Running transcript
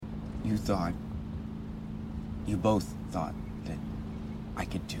You both thought that I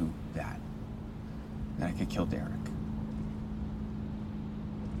could do that I could kill Derek.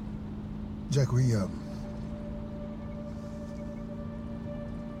 Jack, we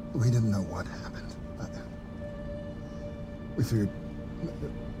didn't know what happened. We figured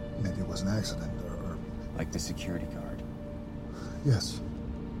maybe it was an accident or... Like the security guard. Yes,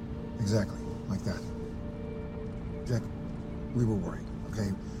 exactly, like that. Jack, we were worried,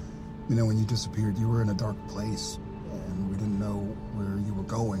 okay? You know, when you disappeared, you were in a dark place, and we didn't know where you were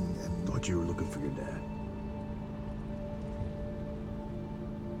going, and... Thought you were looking for your dad.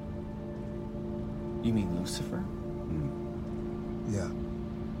 You mean Lucifer? Yeah.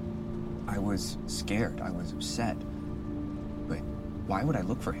 I was scared. I was upset. But why would I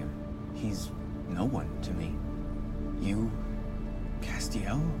look for him? He's no one to me. You,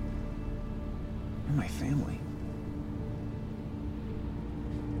 Castiel, you're my family.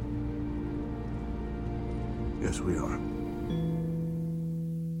 Yes, we are.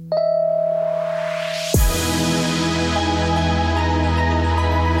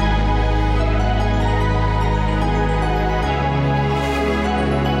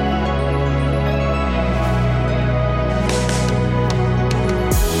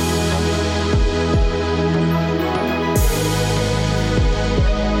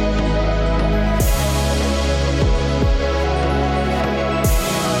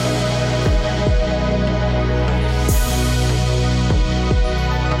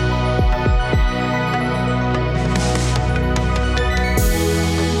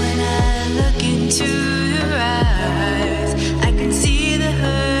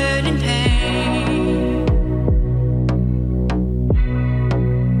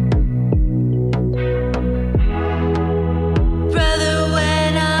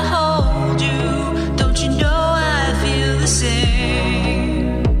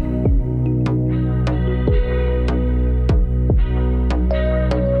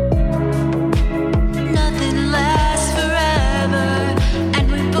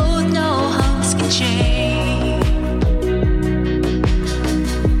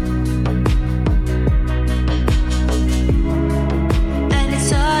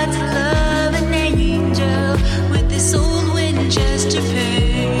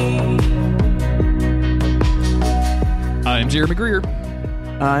 Jeremy Greer.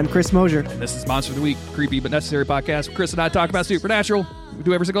 I'm Chris Mosier. And this is Monster of the Week, creepy but necessary podcast where Chris and I talk about supernatural. We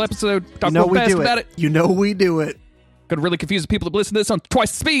do every single episode. Talk real fast about it. You know we do it. Gonna really confuse the people that listen to this on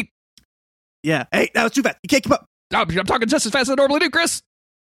twice the speed. Yeah. Hey, that was too fast. You can't keep up. I'm talking just as fast as I normally do, Chris.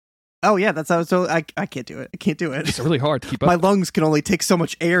 Oh, yeah, that's how. So I can't do it. I can't do it. It's really hard to keep up. My lungs can only take so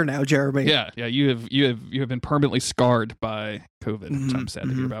much air now, Jeremy. Yeah. You have been permanently scarred by COVID, which I'm sad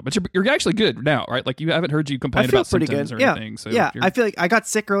to hear about. But you're actually good now, right? Like, you haven't heard you complain about symptoms or anything. So yeah, I feel like I got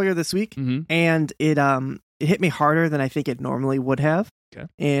sick earlier this week, and it hit me harder than I think it normally would have. Okay.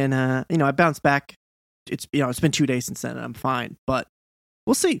 And I bounced back. It's been 2 days since then, and I'm fine. But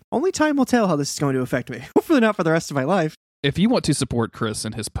we'll see. Only time will tell how this is going to affect me. Hopefully not for the rest of my life. If you want to support Chris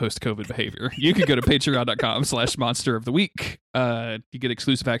and his post-COVID behavior, you can go to patreon.com/monster of the week. You get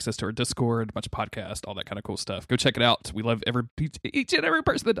exclusive access to our Discord, a bunch of podcasts, all that kind of cool stuff. Go check it out. We love each and every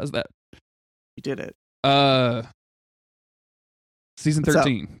person that does that. You did it. Season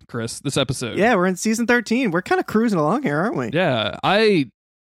 13, Chris, this episode. Yeah, we're in season 13. We're kind of cruising along here, aren't we? Yeah,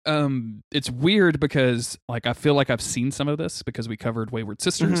 it's weird because like I feel like I've seen some of this because we covered Wayward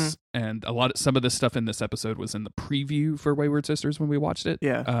Sisters, and some of this stuff in this episode was in the preview for Wayward Sisters when we watched it.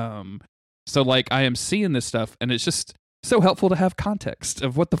 Yeah. So like I am seeing this stuff, and it's just so helpful to have context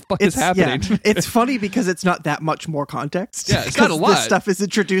of what the fuck is happening. Yeah. It's funny because it's not that much more context. Yeah, it's not a lot. This stuff is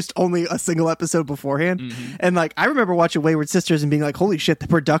introduced only a single episode beforehand. And like I remember watching Wayward Sisters and being like, holy shit, the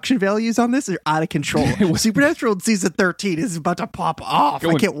production values on this are out of control. Supernatural in season 13 is about to pop off.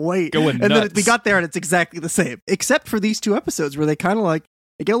 I can't wait. And then we got there and it's exactly the same. Except for these two episodes where they kind of like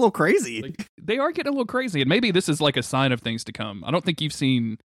they get a little crazy. Like, they are getting a little crazy, and maybe this is like a sign of things to come. I don't think you've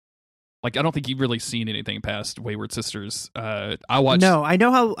really seen anything past Wayward Sisters. I watched. No, I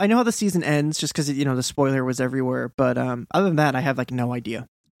know how the season ends, just because the spoiler was everywhere. But other than that, I have like no idea.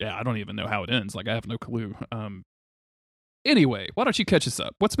 Yeah, I don't even know how it ends. Like I have no clue. Anyway, why don't you catch us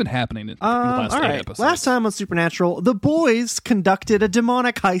up? What's been happening in the last 8 episodes? Last time on Supernatural, the boys conducted a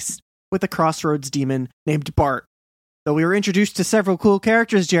demonic heist with a Crossroads demon named Bart. Though we were introduced to several cool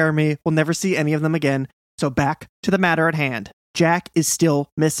characters, Jeremy, we'll never see any of them again. So back to the matter at hand. Jack is still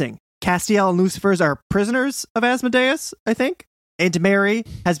missing. Castiel and Lucifer's are prisoners of Asmodeus, I think. And Mary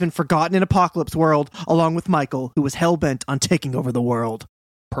has been forgotten in Apocalypse World, along with Michael, who was hell-bent on taking over the world.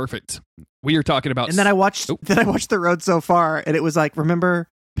 Perfect. We are talking about... And then I watched The Road So Far, and it was like, remember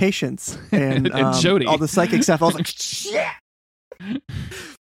Patience and, And Jody. all the psychic stuff. I was like, shit.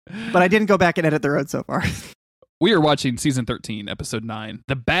 But I didn't go back and edit the road so far. We are watching season 13, episode 9,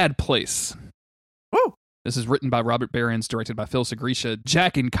 The Bad Place. Woo! This is written by Robert Behrens, directed by Phil Segrisha.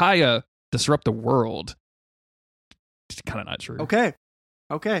 Jack and Kaya disrupt the world. It's kind of not true. Okay.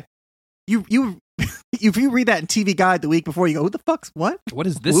 You if you read that in TV Guide the week before, you go, who the fuck's what? What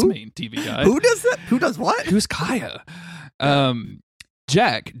does this Who? mean, TV Guide? Who does that? Who does what? Who's Kaya?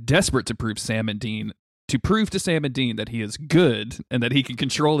 Jack, desperate to prove to Sam and Dean that he is good and that he can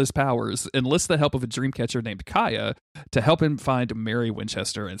control his powers, enlists the help of a dream catcher named Kaya to help him find Mary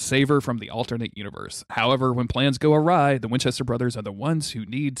Winchester and save her from the alternate universe. However, when plans go awry, the Winchester brothers are the ones who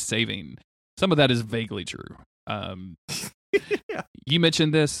need saving. Some of that is vaguely true. Yeah. You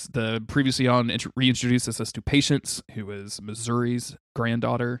mentioned this. The previously on reintroduces us to Patience, who is Missouri's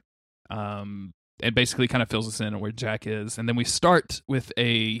granddaughter, and basically kind of fills us in on where Jack is. And then we start with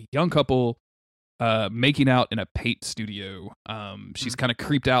a young couple making out in a paint studio. She's kind of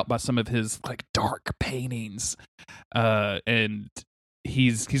creeped out by some of his like dark paintings, and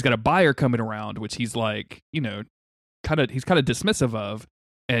he's got a buyer coming around, which he's like, he's kind of dismissive of,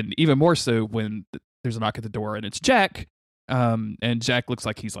 and even more so when there's a knock at the door and it's Jack. And Jack looks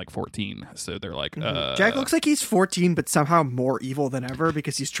like he's like 14, so they're like, Jack looks like he's 14, but somehow more evil than ever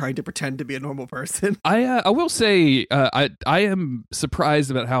because he's trying to pretend to be a normal person. I will say, I am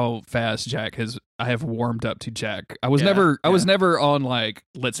surprised about how fast I have warmed up to Jack. I was never on like,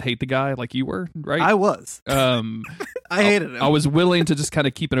 let's hate the guy like you were, right? I was. I hated him. I was willing to just kind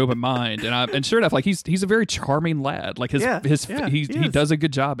of keep an open mind, and sure enough, like he's a very charming lad. Like he does a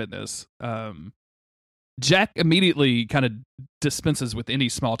good job in this. Jack immediately kind of dispenses with any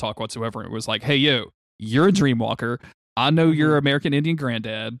small talk whatsoever. It was like, hey, yo, you're a dreamwalker. I know you're American Indian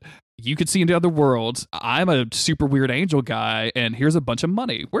granddad. You could see into other worlds. I'm a super weird angel guy, and here's a bunch of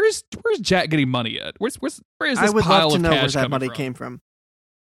money. Where's Jack getting money at? Where is this I would pile love to of know cash where that coming money from? came from.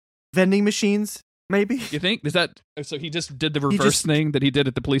 Vending machines, maybe? You think? Is that so? He just did the reverse thing that he did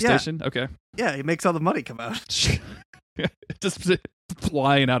at the police station? Okay. Yeah, he makes all the money come out. Just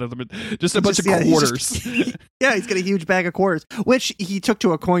flying out of them. Just a bunch of quarters. He's got a huge bag of quarters, which he took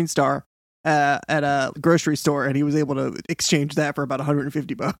to a Coinstar at a grocery store, and he was able to exchange that for about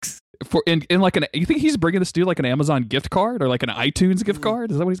 $150. For in like you think he's bringing this dude like an Amazon gift card or like an iTunes gift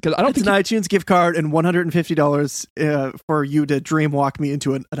card? Is that what he's? Because I don't think an iTunes gift card and $150 for you to dreamwalk me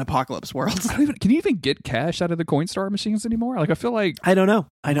into an apocalypse world. Can you even get cash out of the Coinstar machines anymore? Like I feel like I don't know.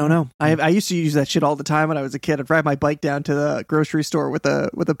 I used to use that shit all the time when I was a kid. I'd ride my bike down to the grocery store with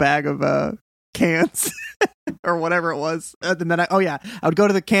a bag of cans or whatever it was, and then I would go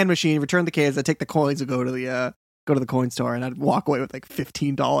to the can machine, return the cans, I'd take the coins and go to the Coinstar, and I'd walk away with like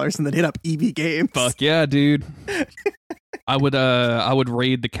 $15 and then hit up EV Games. Fuck yeah, dude. I would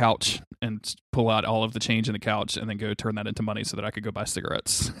raid the couch and pull out all of the change in the couch and then go turn that into money so that I could go buy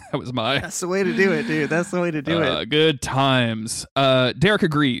cigarettes. That's the way to do it, dude. That's the way to do it. Good times. Derek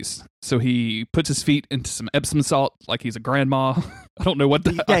agrees. So he puts his feet into some Epsom salt like he's a grandma. I don't know what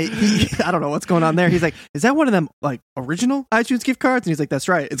the... I don't know what's going on there. He's like, is that one of them like original iTunes gift cards? And he's like, that's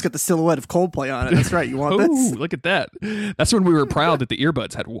right. It's got the silhouette of Coldplay on it. That's right. You want this? Look at that. That's when we were proud that the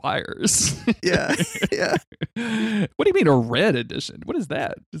earbuds had wires. Yeah. What do you mean a red edition? What is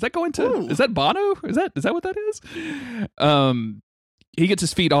that? Is that going to... Ooh. Is that Bono? Is that what that is? He gets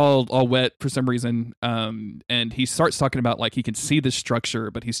his feet all wet for some reason, and he starts talking about like he can see the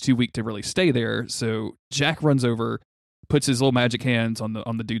structure, but he's too weak to really stay there. So Jack runs over, puts his little magic hands on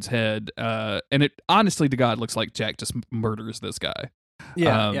the dude's head, and it honestly to God looks like Jack just murders this guy.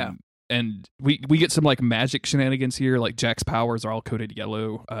 Yeah. And we get some like magic shenanigans here. Like Jack's powers are all coated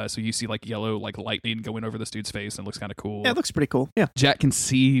yellow, so you see like yellow like lightning going over this dude's face, and it looks kind of cool. Yeah, it looks pretty cool. Yeah. Jack can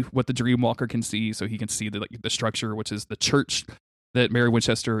see what the Dreamwalker can see, so he can see the structure, which is the church that Mary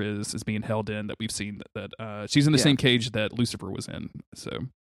Winchester is being held in. That we've seen that she's in the same cage that Lucifer was in. So,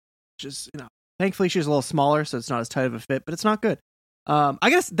 just thankfully she's a little smaller, so it's not as tight of a fit, but it's not good. I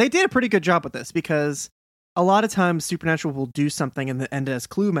guess they did a pretty good job with this because a lot of times Supernatural will do something and as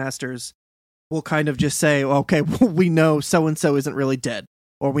Clue Masters will kind of just say, okay, well, we know so-and-so isn't really dead,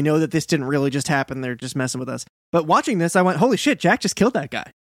 or we know that this didn't really just happen. They're just messing with us. But watching this, I went, holy shit, Jack just killed that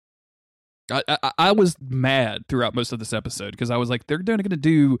guy. I was mad throughout most of this episode because I was like, they're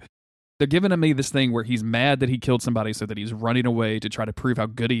giving me this thing where he's mad that he killed somebody so that he's running away to try to prove how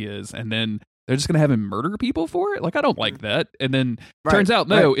good he is, and then they're just going to have him murder people for it? Like, I don't like that. And then turns out,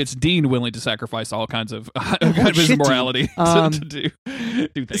 no, it's Dean willing to sacrifice all kinds of his morality to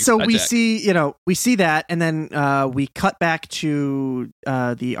do things. So we see that, and then we cut back to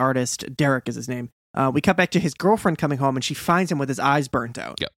the artist, Derek is his name, We cut back to his girlfriend coming home, and she finds him with his eyes burnt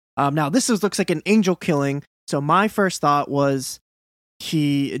out. Yep. Now, looks like an angel killing. So my first thought was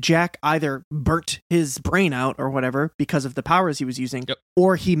Jack either burnt his brain out or whatever because of the powers he was using, Yep.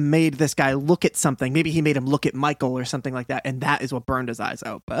 or he made this guy look at something. Maybe he made him look at Michael or something like that, and that is what burned his eyes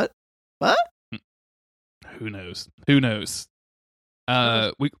out. But Who knows? Who knows?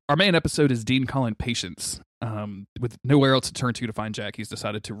 Our main episode is Dean calling Patience. With nowhere else to turn to find Jack, he's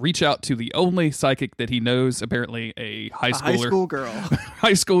decided to reach out to the only psychic that he knows, apparently a high school girl.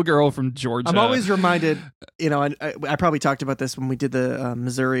 high school girl from Georgia. I'm always reminded, and I probably talked about this when we did the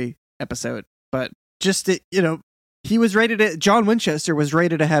Missouri episode, but just, he was rated to, John Winchester was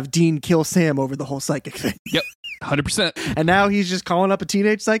rated to have Dean kill Sam over the whole psychic thing. Yep, 100%. And now he's just calling up a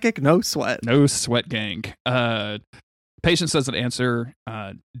teenage psychic? No sweat. No sweat, gang. Patience doesn't answer.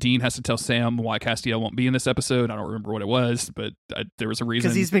 Dean has to tell Sam why Castiel won't be in this episode. I don't remember what it was, but there was a reason.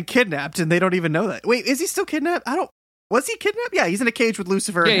 Because he's been kidnapped and they don't even know that. Wait, is he still kidnapped? Was he kidnapped? Yeah, he's in a cage with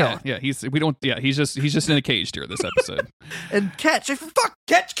Lucifer. Yeah. He's just in a cage during this episode. And Ketch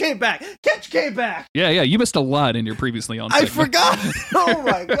came back. Yeah. You missed a lot in your previously on. I forgot. Oh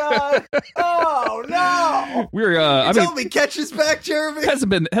my god. Oh no. We're tell me Ketch is back, Jeremy. Hasn't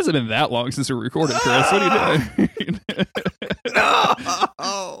been that long since we recorded, Chris. What are you doing? No.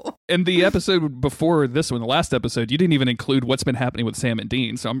 In the episode before this one, the last episode, you didn't even include what's been happening with Sam and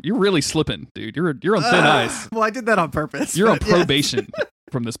Dean. So you're really slipping, dude. You're on thin ice. Well, I did that on purpose. You're on probation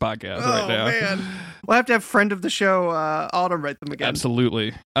from this podcast right now. Oh man, we'll have to have friend of the show Autumn write them again.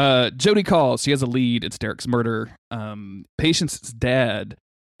 Absolutely. Jody calls. She has a lead. It's Derek's murder. Patience's dad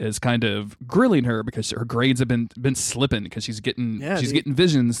is kind of grilling her because her grades have been slipping because she's getting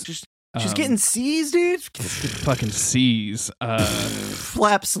visions. She's getting C's, dude. Fucking C's.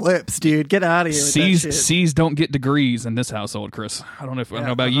 Flap slips, dude. Get out of here. C's don't get degrees in this household, Chris. I don't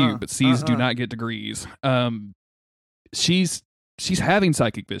know about you, but C's do not get degrees. She's having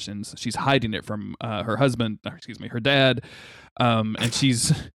psychic visions. She's hiding it from her husband, her dad.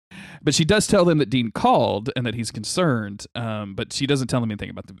 But she does tell them that Dean called and that he's concerned. But she doesn't tell them anything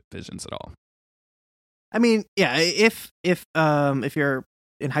about the visions at all. I mean, yeah. If you're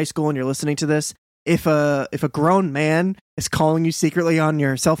in high school and you're listening to this, if a grown man is calling you secretly on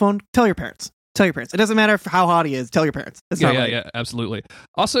your cell phone, tell your parents. It doesn't matter how hot he is. Tell your parents. Yeah, absolutely.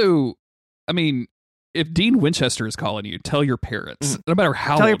 Also, I mean, if Dean Winchester is calling you, tell your parents, no matter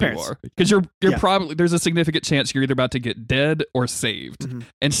how old you are, because you're probably, there's a significant chance you're either about to get dead or saved. Mm-hmm.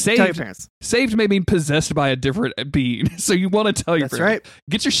 And saved may mean possessed by a different being. So you want to tell your parents. Right.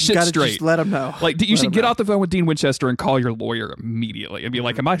 Get your shit straight. Just let them know. Like you should get off the phone with Dean Winchester and call your lawyer immediately and be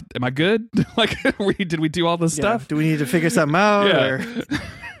like, am I good? Like, did we do all this stuff? Do we need to figure something out? Yeah. Or?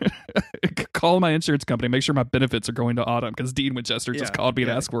 Call my insurance company, make sure my benefits are going to Autumn because Dean Winchester just called me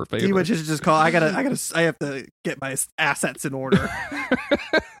to ask for a favor. Dean Winchester just called. I have to get my assets in order.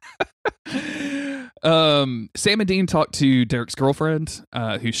 Sam and Dean talked to Derek's girlfriend,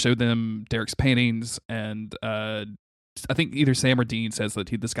 who showed them Derek's paintings, and I think either Sam or Dean says that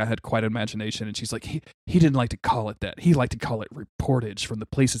this guy had quite an imagination, and she's like, he didn't like to call it that. He liked to call it reportage from the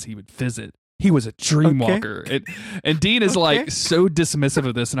places he would visit. He was a dream walker. And Dean is like so dismissive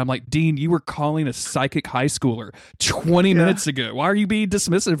of this. And I'm like, Dean, you were calling a psychic high schooler 20 minutes ago. Why are you being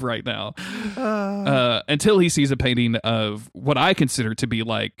dismissive right now? Until he sees a painting of what I consider to be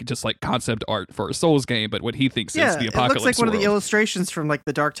just concept art for a Souls game, but what he thinks is the apocalypse. It looks like one of the illustrations from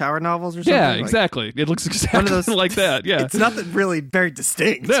the Dark Tower novels or something. Yeah, exactly. It looks exactly like that. Yeah. It's nothing really very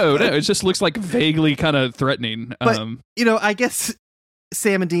distinct. No, it just looks like vaguely kind of threatening. But, I guess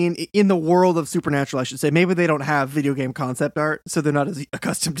Sam and Dean, in the world of Supernatural, I should say, maybe they don't have video game concept art, so they're not as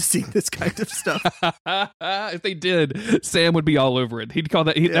accustomed to seeing this kind of stuff. If they did, Sam would be all over it. He'd call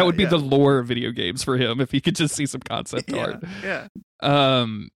that, that would be the lore of video games for him if he could just see some concept art. Yeah.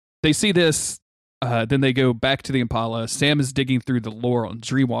 They see this, then they go back to the Impala. Sam is digging through the lore on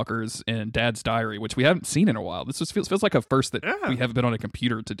Dreamwalkers and Dad's diary, which we haven't seen in a while. This feels like a first that we haven't been on a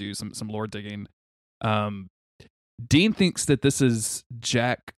computer to do some lore digging. Dean thinks that this is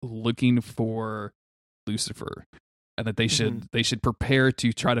Jack looking for Lucifer, and that they should prepare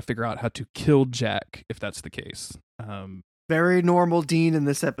to try to figure out how to kill Jack if that's the case. Very normal Dean in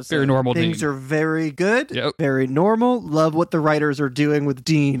this episode. Very normal Things Dean. are very good. Yep. Very normal. Love what the writers are doing with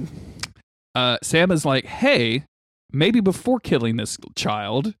Dean. Sam is like, hey, maybe before killing this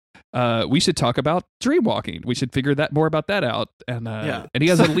child, we should talk about dreamwalking. We should figure more about that out. And he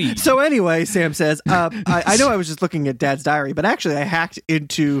has a lead. So anyway, Sam says, I know I was just looking at Dad's diary, but actually I hacked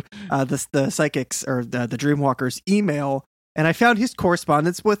into the psychics or the dreamwalkers email, and I found his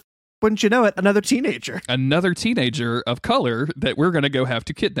correspondence with wouldn't you know it, another teenager. Another teenager of color that we're going to go have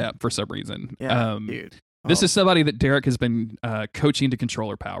to kidnap for some reason. Yeah, dude. This is somebody that Derek has been coaching to control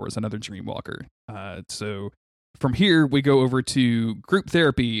her powers, another Dreamwalker. So from here, we go over to group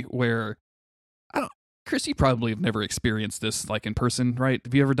therapy where, Chris, you probably have never experienced this like in person, right?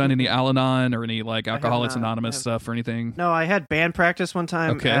 Have you ever done any Al-Anon or any like Alcoholics Anonymous stuff or anything? No, I had band practice one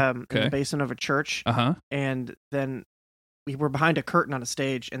time in Okay. the basement of a church. Uh-huh. And then we were behind a curtain on a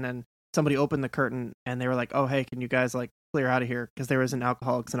stage, and then somebody opened the curtain and they were like, oh, hey, can you guys like clear out of here? Because there was an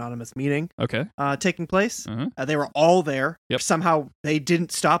Alcoholics Anonymous meeting taking place. Uh-huh. They were all there. Yep. Somehow they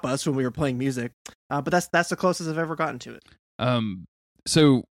didn't stop us when we were playing music. But that's the closest I've ever gotten to it.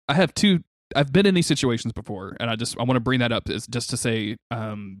 So I have I've been in these situations before, and I want to bring that up just to say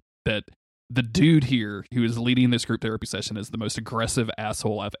that the dude here who is leading this group therapy session is the most aggressive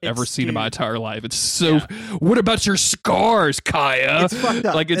asshole I've ever seen in my entire life. It's so. Yeah. What about your scars, Kaya? It's fucked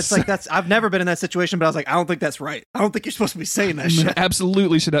up. It's like that's. I've never been in that situation, but I was like, I don't think that's right. I don't think you're supposed to be saying that shit.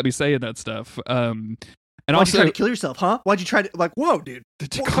 Absolutely should not be saying that stuff. And why'd also, you try to kill yourself, huh? Why'd you try to whoa, dude?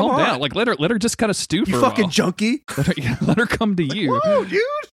 Calm down. Like let her just kind of stew for you a fucking while. junkie. Let her come to you. Whoa, dude.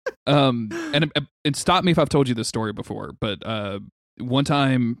 And stop me if I've told you this story before, but one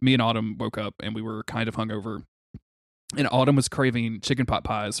time me and Autumn woke up and we were kind of hungover, and Autumn was craving chicken pot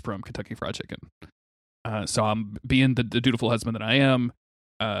pies from Kentucky Fried Chicken. So I'm being the dutiful husband that I am.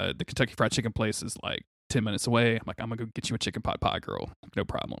 The Kentucky Fried Chicken place is like 10 minutes away. I'm like, I'm gonna go get you a chicken pot pie, girl. No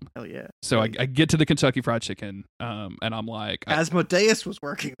problem. Hell yeah. So I get to the Kentucky Fried Chicken, and I'm like, Asmodeus was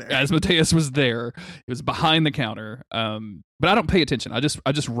working there. Asmodeus was there. He was behind the counter. But I don't pay attention. I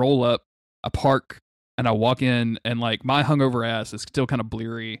just roll up, I park, and I walk in, and like my hungover ass is still kind of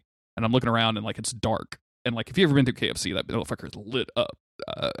bleary, and I'm looking around, and like it's dark, and like if you ever been through KFC, that motherfucker is lit up,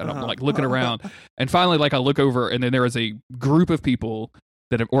 and I'm like looking around, and finally like I look over, and then there is a group of people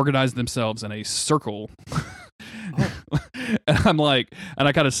that have organized themselves in a circle. And I'm like, and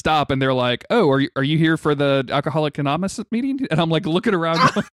I kind of stop, and they're like, "Oh, are you here for the Alcoholic Anonymous meeting?" And I'm like looking around,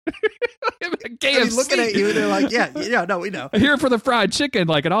 KFC. Looking at you, they're like, "Yeah, no, we know." Here for the fried chicken,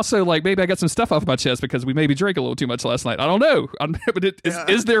 like, and also like maybe I got some stuff off my chest because we maybe drank a little too much last night. I don't know, but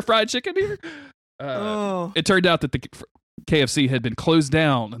is there fried chicken here? It turned out that the KFC had been closed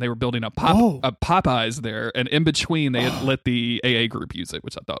down, and they were building a Popeyes there, and in between they had let the AA group use it,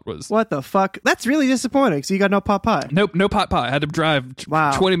 which I thought was what the fuck. That's really disappointing. So you got no pot pie? Nope, no pot pie. I had to drive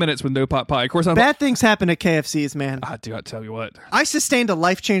 20 minutes with no pot pie. Of course, bad things happen at KFCs, man. I tell you what. I sustained a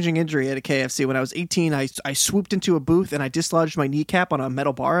life-changing injury at a KFC when I was 18. I swooped into a booth and I dislodged my kneecap on a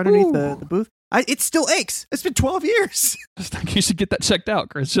metal bar underneath the booth. It still aches. It's been 12 years. I think you should get that checked out,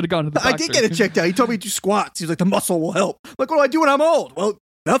 Chris. Should have gone to the doctor. I did get it checked out. He told me to do squats. He was like, the muscle will help. I'm like, what do I do when I'm old? Well,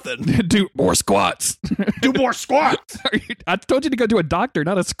 nothing. Do more squats. Do more squats. I told you to go to a doctor,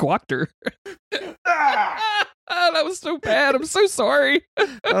 not a squawker. That was so bad. I'm so sorry.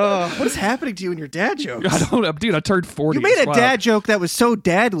 What is happening to you and your dad jokes? I don't know. Dude, I turned 40. You made a dad joke that was so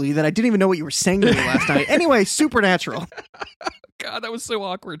dadly that I didn't even know what you were saying to me last night. Anyway, Supernatural. God, that was so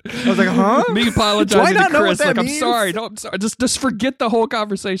awkward. I was like, huh? Me apologizing to Chris. Like, means? I'm sorry. No, I'm sorry. Just forget the whole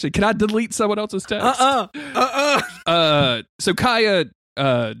conversation. Can I delete someone else's text? So Kaya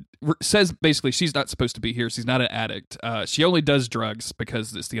says basically she's not supposed to be here. She's not an addict. She only does drugs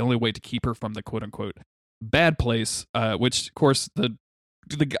because it's the only way to keep her from the quote unquote bad place. Which of course the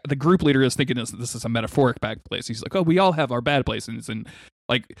group leader is thinking this is a metaphoric bad place. He's like, oh, we all have our bad places, and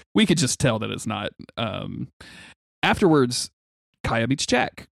like we could just tell that it's not. Afterwards, Kaya meets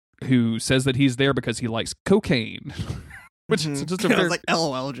Jack, who says that he's there because he likes cocaine. Which is just I was like,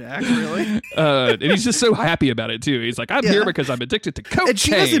 LOL, Jack, really? And he's just so happy about it, too. He's like, I'm here because I'm addicted to cocaine. And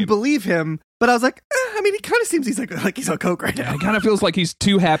she doesn't believe him, but I was like, I mean, he kind of seems he's like he's on coke right now. It kind of feels like he's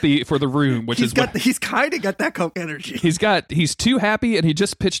too happy for the room, which he's kind of got that coke energy. He's too happy, and he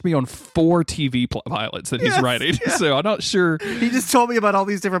just pitched me on 4 TV pilots that he's writing. Yeah. So I'm not sure. He just told me about all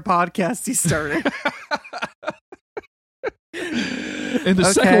these different podcasts he's starting. And the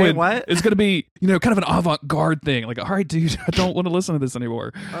second one is going to be, kind of an avant-garde thing. Like, all right, dude, I don't want to listen to this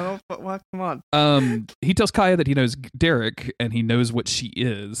anymore. Oh, but what? Come on. He tells Kaya that he knows Derek and he knows what she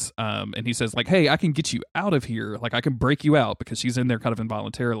is. And he says, like, hey, I can get you out of here. Like, I can break you out because she's in there kind of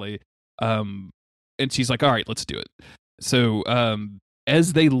involuntarily. And she's like, all right, let's do it. So,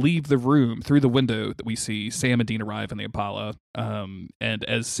 as they leave the room through the window, that we see Sam and Dean arrive in the Impala. And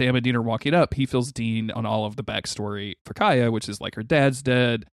as Sam and Dean are walking up, he fills Dean on all of the backstory for Kaya, which is like her dad's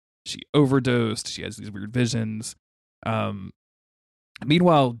dead, she overdosed, she has these weird visions.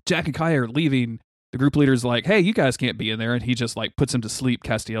 Meanwhile, Jack and Kaya are leaving, the group leader's like, hey, you guys can't be in there. And he just like puts him to sleep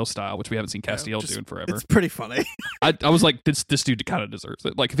Castiel style, which we haven't seen Castiel do in forever. It's pretty funny. I was like, this dude kind of deserves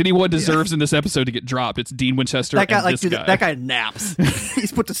it. Like, if anyone deserves in this episode to get dropped, it's Dean Winchester. That guy, and like, this dude, guy. that guy naps.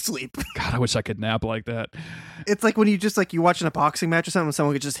 He's put to sleep. God, I wish I could nap like that. It's like when you just like you watching a boxing match or something, and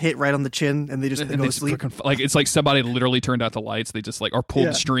someone could just hit right on the chin and they just go to sleep. Like, it's like somebody literally turned out the lights. They just like are pulled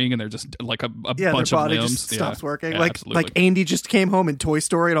the string and they're just like a Yeah, bunch their of body limbs. just stops working. Yeah, Like absolutely. like Andy just came home in Toy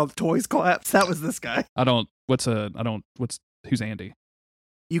Story and all the toys collapsed. That was this guy. Who's Andy?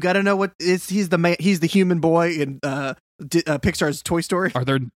 You got to know what is. He's the human boy in Pixar's Toy Story. Are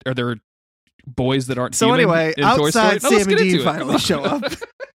there boys that aren't So human anyway, in Toy Story? outside, No, let's Sam and get into Dean it. finally show up.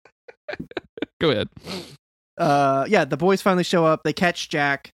 Go ahead. Yeah, the boys finally show up. They catch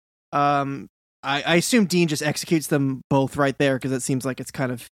Jack. I assume Dean just executes them both right there because it seems like it's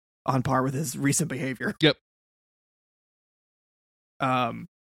kind of on par with his recent behavior. Yep.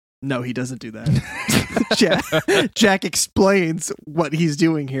 No, he doesn't do that. Jack explains what he's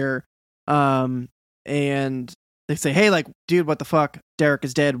doing here. And they say, hey, like, dude, what the fuck? Derek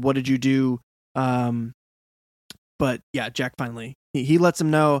is dead. What did you do? But yeah, Jack finally, he lets him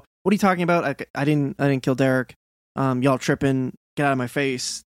know, what are you talking about? I didn't kill Derek. Y'all tripping. Get out of my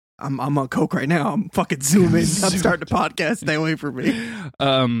face. I'm on coke right now. I'm fucking zooming. I'm starting a podcast. Stay away from me.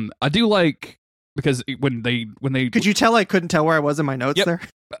 I do like, because when they Could you tell I couldn't tell where I was in my notes Yep. there?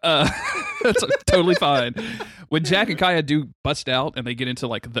 That's totally fine. When Jack and Kaya do bust out and they get into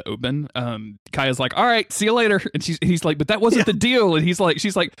like the open, Kaya's like, all right, see you later. And he's like, but that wasn't the deal. And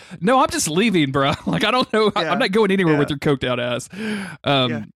she's like, no, I'm just leaving, bro. Like, I don't know. Yeah. I'm not going anywhere Yeah. with your coked out ass.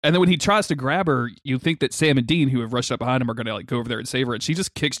 And then when he tries to grab her, you think that Sam and Dean, who have rushed up behind him, are going to like go over there and save her. And she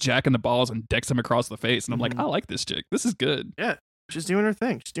just kicks Jack in the balls and decks him across the face. And I'm like, I like this chick. This is good. Yeah, she's doing her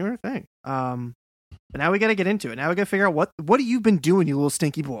thing. But now we got to get into it. Now we got to figure out what have you been doing, you little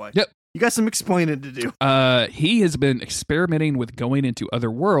stinky boy? Yep. You got some explaining to do. He has been experimenting with going into other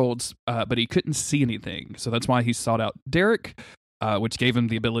worlds, but he couldn't see anything. So that's why he sought out Derek, which gave him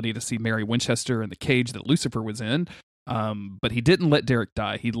the ability to see Mary Winchester in the cage that Lucifer was in. But he didn't let Derek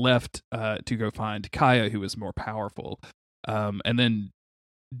die. He left to go find Kaya, who is more powerful. And then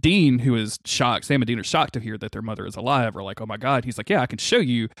Dean, who is shocked, Sam and Dean are shocked to hear that their mother is alive, are like, oh my God. He's like, yeah, I can show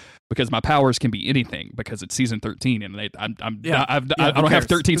you because my powers can be anything because it's season 13 and I don't have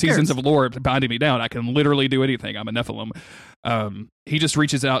 13 seasons of lore binding me down. I can literally do anything. I'm a Nephilim. He just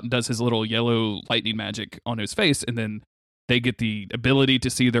reaches out and does his little yellow lightning magic on his face, and then they get the ability to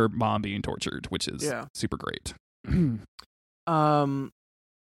see their mom being tortured, which is super great.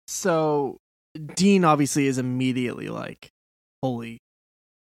 So Dean obviously is immediately like, holy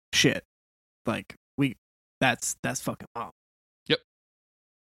shit. Like, that's fucking mom. Yep.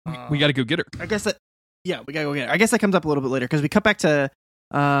 We got to go get her. I guess we gotta go get her. I guess that comes up a little bit later because we cut back to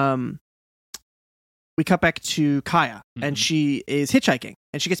Kaya, and she is hitchhiking,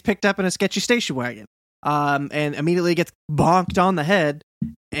 and she gets picked up in a sketchy station wagon, and immediately gets bonked on the head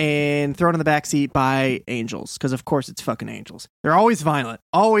and thrown in the backseat by angels, because of course it's fucking angels. They're always violent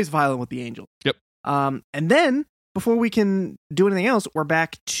with the angels. Yep. And then before we can do anything else, we're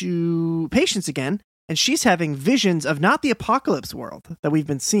back to Patience again, and she's having visions of not the apocalypse world that we've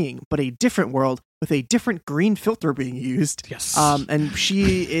been seeing, but a different world with a different green filter being used. Yes. And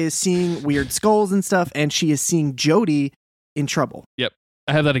she is seeing weird skulls and stuff, and she is seeing Jody in trouble. Yep.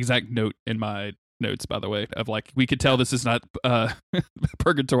 I have that exact note in my notes, by the way, of like, we could tell this is not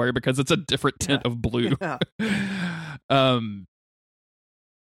purgatory because it's a different tint of blue.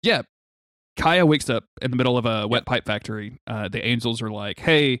 Yeah. Kaya wakes up in the middle of a wet pipe factory. The angels are like,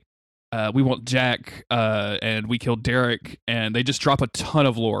 hey, we want Jack, and we killed Derek, and they just drop a ton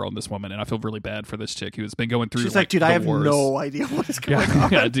of lore on this woman, and I feel really bad for this chick who's been going through. She's like, dude, I have no idea what is going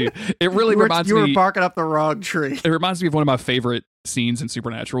on. Yeah, dude. It really reminds me. You were barking up the wrong tree. It reminds me of one of my favorite scenes in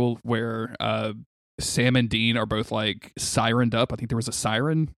Supernatural where Sam and Dean are both like sirened up. I think there was a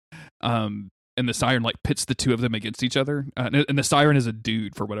siren. And the siren like pits the two of them against each other. And the siren is a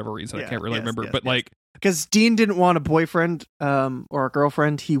dude for whatever reason. I can't really remember. But like, because Dean didn't want a boyfriend or a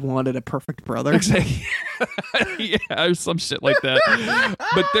girlfriend. He wanted a perfect brother. Exactly. Yeah, or some shit like that.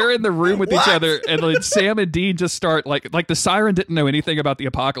 But they're in the room with each other, and then Sam and Dean just start like the siren didn't know anything about the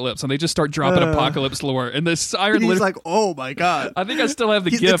apocalypse, and they just start dropping apocalypse lore. And the siren, he's like, "Oh my God!" I think I still have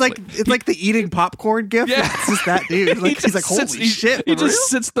the gift. It's like the eating popcorn gift. Yeah, it's just that dude. Like, he's like, "Holy shit!" He just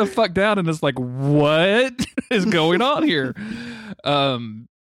sits the fuck down and is like, "What is going on here?"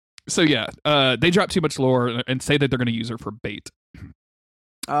 So yeah, they drop too much lore and say that they're going to use her for bait.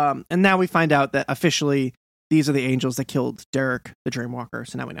 And now we find out that officially these are the angels that killed Derek, the Dreamwalker.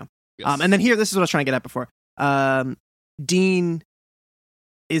 So now we know. Yes. And then here, this is what I was trying to get at before. Dean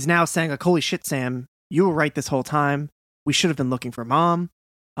is now saying like, holy shit, Sam, you were right this whole time. We should have been looking for Mom.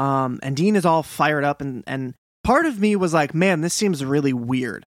 And Dean is all fired up, and part of me was like, man, this seems really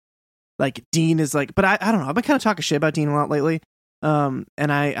weird. Like Dean is like, but I don't know. I've been kind of talking shit about Dean a lot lately. And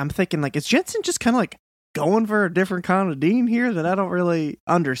I'm thinking like, is Jensen just kind of like going for a different kind of Dean here that I don't really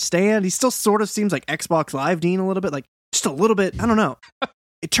understand? He still sort of seems like Xbox Live Dean a little bit, like just a little bit. I don't know.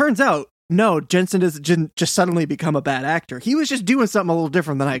 It turns out, no, Jensen doesn't just suddenly become a bad actor. He was just doing something a little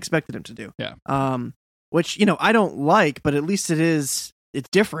different than I expected him to do. Yeah. Which, I don't like, but at least it's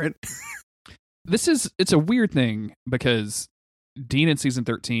different. It's a weird thing because Dean in season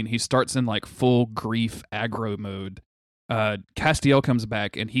 13, he starts in like full grief aggro mode. Castiel comes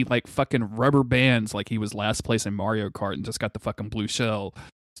back and he like fucking rubber bands like he was last place in Mario Kart and just got the fucking blue shell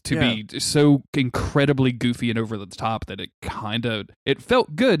to be so incredibly goofy and over the top that it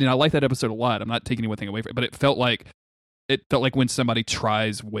felt good. And I like that episode a lot. I'm not taking anything away from it, but it felt like when somebody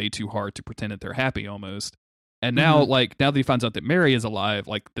tries way too hard to pretend that they're happy almost. And now, now that he finds out that Mary is alive,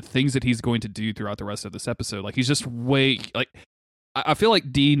 like the things that he's going to do throughout the rest of this episode, like he's just I feel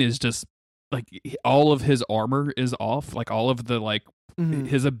like Dean is just like all of his armor is off, like all of the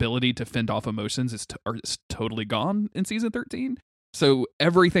his ability to fend off emotions is totally gone in season 13. So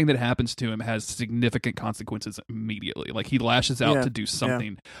everything that happens to him has significant consequences immediately. Like he lashes out to do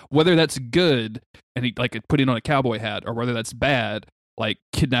something, whether that's good and he like putting on a cowboy hat, or whether that's bad, like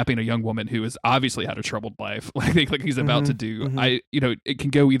kidnapping a young woman who has obviously had a troubled life, like he's about to do. It can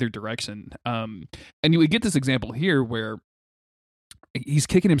go either direction. And we get this example here where he's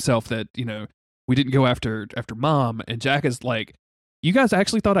kicking himself that, we didn't go after Mom, and Jack is like, you guys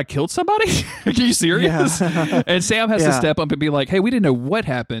actually thought I killed somebody? Are you serious? Yeah. And Sam has to step up and be like, hey, we didn't know what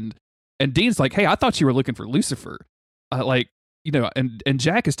happened. And Dean's like, hey, I thought you were looking for Lucifer. And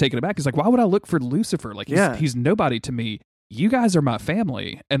Jack is taken aback. He's like, why would I look for Lucifer? Like, he's nobody to me. You guys are my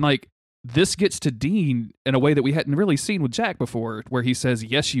family. And like, this gets to Dean in a way that we hadn't really seen with Jack before, where he says,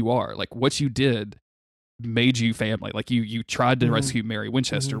 yes, you are. Like, what you did made you family. Like you tried to rescue Mary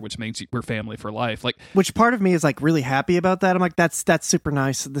Winchester, which means we're family for life. Like, which part of me is like really happy about that. I'm like, that's super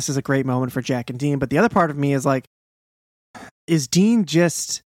nice. This is a great moment for Jack and Dean. But the other part of me is like, is Dean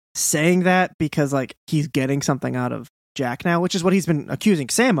just saying that because like he's getting something out of Jack now, which is what he's been accusing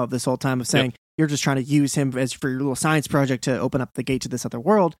Sam of this whole time, of saying you're just trying to use him as for your little science project to open up the gate to this other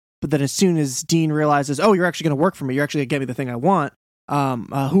world. But then as soon as Dean realizes, oh, you're actually going to work for me, you're actually going to get me the thing I want.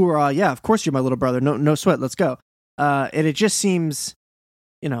 Yeah, of course you're my little brother. No sweat. Let's go. And it just seems,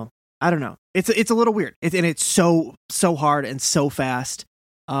 I don't know. It's a little weird. And it's so hard and so fast.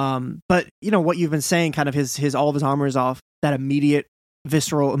 But what you've been saying, kind of his all of his armor is off. That immediate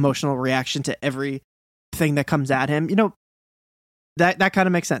visceral emotional reaction to everything that comes at him. That kind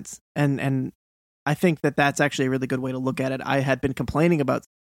of makes sense. And I think that's actually a really good way to look at it. I had been complaining about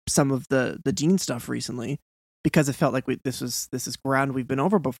some of the Dean stuff recently, because it felt like this is ground we've been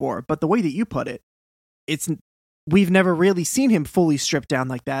over before. But the way that you put it, we've never really seen him fully stripped down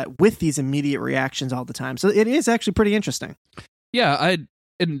like that with these immediate reactions all the time. So it is actually pretty interesting. Yeah,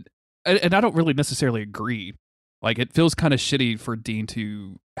 and I don't really necessarily agree. Like, it feels kind of shitty for Dean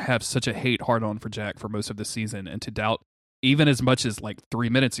to have such a hate hard-on for Jack for most of the season, and to doubt even as much as like 3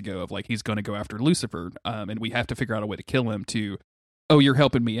 minutes ago of like he's going to go after Lucifer, and we have to figure out a way to kill him, to, oh, you're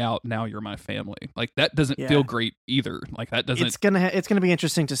helping me out, now you're my family. Like, that doesn't feel great either. Like, that doesn't. It's gonna be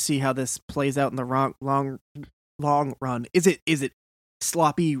interesting to see how this plays out in the long run. Is it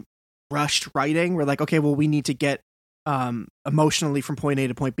sloppy, rushed writing? We're like, okay, well, we need to get emotionally from point A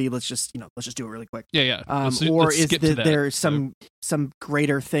to point B. Let's just do it really quick. Yeah. Or is there some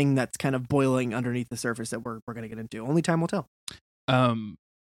greater thing that's kind of boiling underneath the surface that we're gonna get into? Only time will tell.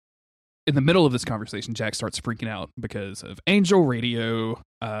 In the middle of this conversation, Jack starts freaking out because of Angel Radio.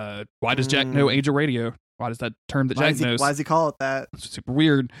 Why does Jack know Angel Radio? Why does that term that Jack knows? Why does he call it that? It's super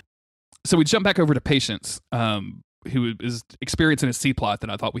weird. So we jump back over to Patience, who is experiencing a C-plot that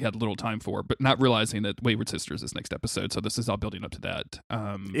I thought we had little time for, but not realizing that Wayward Sisters is next episode. So this is all building up to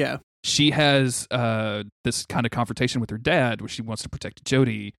that. She has this kind of confrontation with her dad where she wants to protect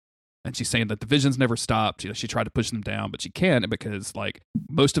Jody. And she's saying that the visions never stopped. She tried to push them down, but she can't, because like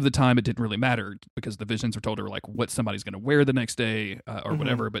most of the time it didn't really matter, because the visions were told her like what somebody's going to wear the next day or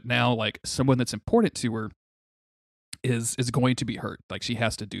whatever. But now like someone that's important to her is going to be hurt. Like, she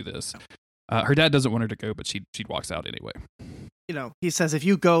has to do this. Her dad doesn't want her to go, but she walks out anyway. He says, if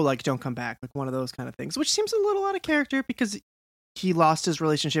you go, like, don't come back, like one of those kind of things, which seems a little out of character because he lost his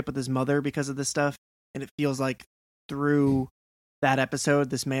relationship with his mother because of this stuff. And it feels like through that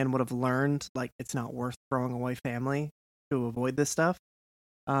episode, this man would have learned like it's not worth throwing away family to avoid this stuff.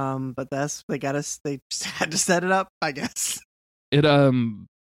 But they just had to set it up, I guess. It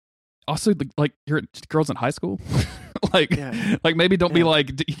Also, like you're girls in high school. Yeah. Like maybe don't be Yeah.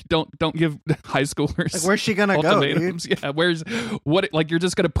 like don't give high schoolers Like, where's she gonna go, dude? ultimatums. Yeah, where's what? Like you're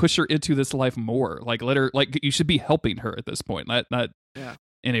just gonna push her into this life more. Like let her. Like you should be helping her at this point. Not. Yeah.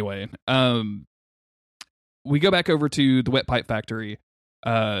 Anyway, we go back over to the wet pipe factory,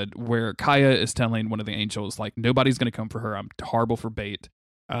 where Kaya is telling one of the angels like nobody's gonna come for her. I'm horrible for bait.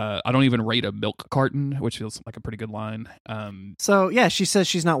 I don't even rate a milk carton, which feels like a pretty good line. So yeah, she says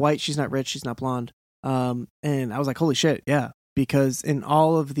she's not white, she's not rich, she's not blonde. And I was like, holy shit, yeah. Because in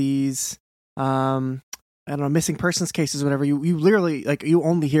all of these, I don't know, missing persons cases, whatever, you literally, like, you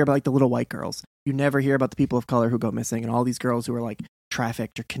only hear about, like, the little white girls. You never hear about the people of color who go missing and all these girls who are, like,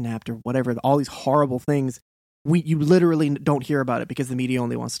 trafficked or kidnapped or whatever. All these horrible things. You literally don't hear about it because the media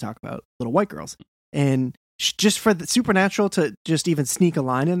only wants to talk about little white girls. And just for the Supernatural to just even sneak a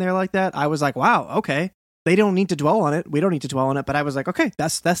line in there like that, I was like, wow, okay. They don't need to dwell on it. We don't need to dwell on it. But I was like, okay,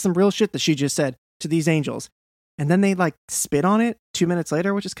 that's some real shit that she just said to these angels. And then they like spit on it 2 minutes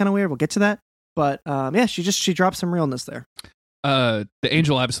later, which is kind of weird. We'll get to that. But yeah, she dropped some realness there. The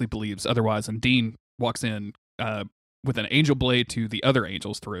angel obviously believes otherwise, and Dean walks in with an angel blade to the other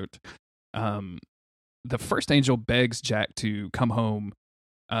angel's throat. The first angel begs Jack to come home,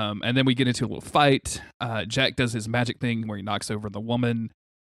 and then we get into a little fight. Jack does his magic thing where he knocks over the woman.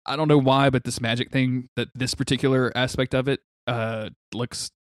 I don't know why, but this magic thing, that this particular aspect of it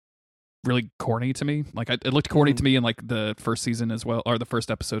looks really corny to me. Like it looked corny to me in like the first season as well, or the first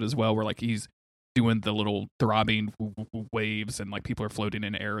episode as well, where like he's doing the little throbbing waves and like people are floating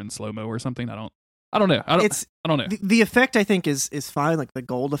in air in slow mo or something. I don't know. I don't know. The effect I think is fine, like the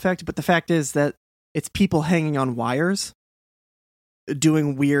gold effect, but the fact is that it's people hanging on wires,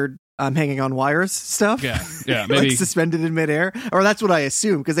 doing weird hanging on wires stuff. Yeah, maybe like suspended in midair, or that's what I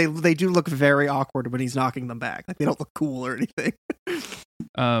assume, because they do look very awkward when he's knocking them back. Like they don't look cool or anything.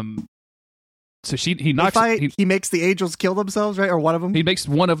 So he knocks. He makes the angels kill themselves, right? Or one of them. He makes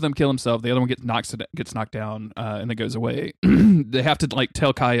one of them kill himself. The other one gets knocked down, and then goes away. They have to like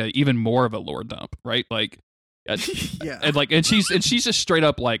tell Kaya even more of a lore dump, right? Like, yeah, and she's just straight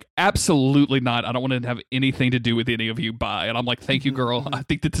up like, absolutely not. I don't want to have anything to do with any of you. Bye. And I'm like, thank you, girl. I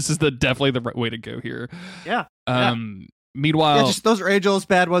think that this is definitely the right way to go here. Yeah. Meanwhile, just those are angels,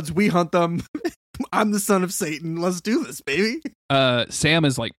 bad ones. We hunt them. I'm the son of Satan. Let's do this, baby. Sam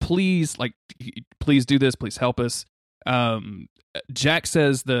is like, please do this. Please help us. Jack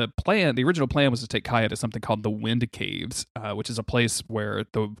says the original plan was to take Kaya to something called the Wind Caves, which is a place where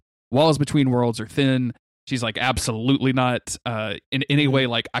the walls between worlds are thin. She's like, absolutely not in any way.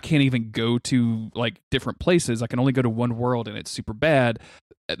 Like, I can't even go to like different places. I can only go to one world, and it's super bad.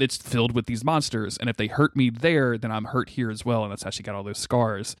 It's filled with these monsters, and if they hurt me there, then I'm hurt here as well. And that's how she got all those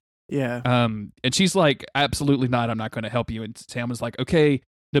scars. Yeah. And she's like, absolutely not. I'm not going to help you. And Sam was like, okay,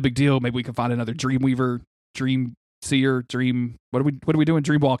 no big deal. Maybe we can find another Dreamweaver, Dream Seer, Dream. What are we doing?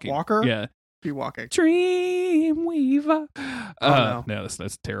 Dream Walking. Walker. Yeah. Dream Walking. Dreamweaver. No,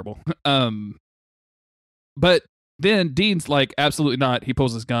 that's terrible. But then Dean's like, absolutely not. He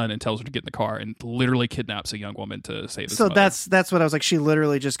pulls his gun and tells her to get in the car and literally kidnaps a young woman to save his mother. That's what I was like. She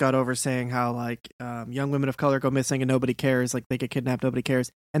literally just got over saying how like young women of color go missing and nobody cares. Like they get kidnapped, nobody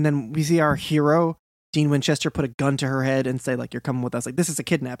cares. And then we see our hero, Dean Winchester, put a gun to her head and say like, you're coming with us. Like this is a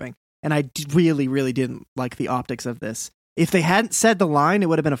kidnapping. And I really, really didn't like the optics of this. If they hadn't said the line, it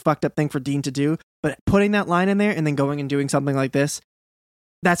would have been a fucked up thing for Dean to do. But putting that line in there and then going and doing something like this,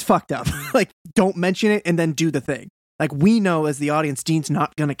 that's fucked up. Like, don't mention it and then do the thing. Like, we know as the audience, Dean's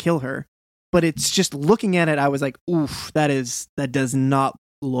not going to kill her. But it's just looking at it, I was like, oof, that does not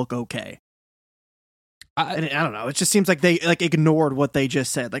look okay. I don't know. It just seems like they like ignored what they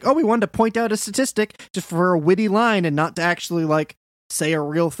just said. Like, oh, we wanted to point out a statistic just for a witty line and not to actually like say a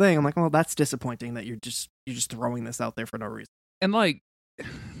real thing. I'm like, well, that's disappointing that you're just throwing this out there for no reason. And like,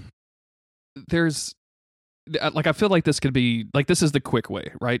 there's like, I feel like this could be like, this is the quick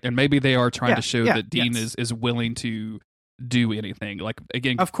way, right? And maybe they are trying to show that Dean is willing to do anything. Like,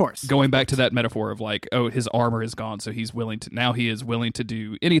 again, of course, going back to that metaphor of like, oh, his armor is gone, so he is willing to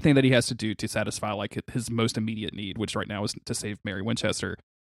do anything that he has to do to satisfy like his most immediate need, which right now is to save Mary Winchester.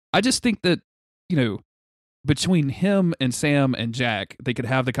 I just think that, you know, between him and Sam and Jack, they could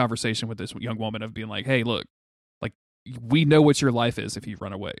have the conversation with this young woman of being like, hey, look, like, we know what your life is if you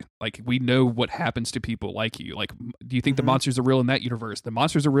run away. Like, we know what happens to people like you. Like, do you think the monsters are real in that universe? The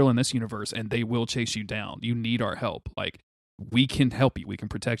monsters are real in this universe, and they will chase you down. You need our help. Like, we can help you. We can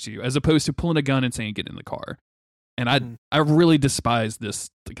protect you, as opposed to pulling a gun and saying, get in the car. And I really despise this,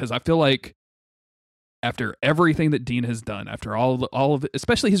 because I feel like after everything that Dean has done, after all of it,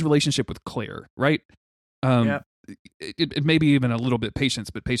 especially his relationship with Claire, right? it may be even a little bit Patience,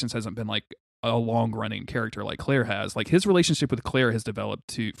 but Patience hasn't been like a long running character like Claire has. Like his relationship with Claire has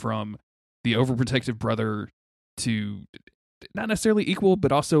developed from the overprotective brother to not necessarily equal,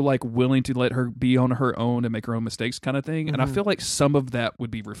 but also like willing to let her be on her own and make her own mistakes kind of thing. And I feel like some of that would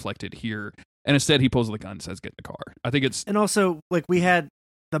be reflected here. And instead he pulls the gun and says, get in the car. I think it's... And also, like, we had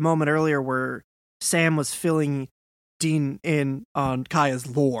the moment earlier where Sam was filling Dean in on Kaya's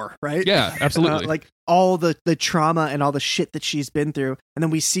lore, right? Yeah, absolutely. Like all the trauma and all the shit that she's been through. And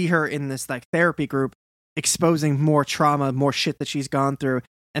then we see her in this like therapy group exposing more trauma, more shit that she's gone through.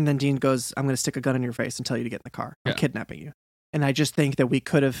 And then Dean goes, I'm going to stick a gun in your face and tell you to get in the car. I'm kidnapping you. And I just think that we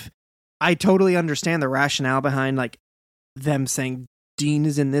could have, I totally understand the rationale behind like them saying Dean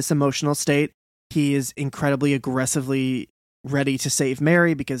is in this emotional state. He is incredibly aggressively ready to save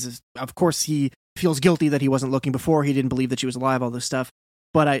Mary because of course he feels guilty that he wasn't looking before. He didn't believe that she was alive, all this stuff.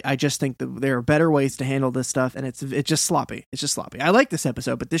 But I just think that there are better ways to handle this stuff, and it's just sloppy. It's just sloppy. I like this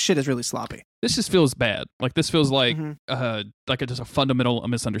episode, but this shit is really sloppy. This just feels bad. Like this feels like just a fundamental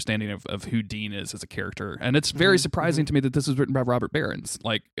misunderstanding of who Dean is as a character, and it's very surprising to me that this was written by Robert Behrens.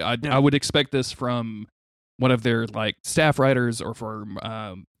 Like I would expect this from one of their like staff writers or from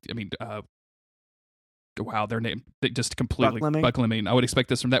wow, their name they just completely Buck Lemming. I would expect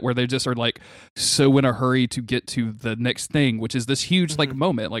this from that where they just are like so in a hurry to get to the next thing, which is this huge like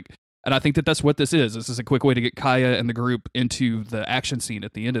moment. Like, and I think that that's what this is. This is a quick way to get Kaya and the group into the action scene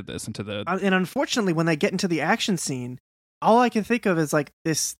at the end of this, into the. And unfortunately, when they get into the action scene, all I can think of is like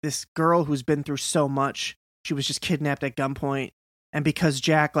this girl who's been through so much. She was just kidnapped at gunpoint, and because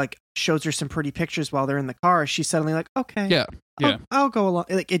Jack like shows her some pretty pictures while they're in the car, she's suddenly like, okay, yeah. I'll go along.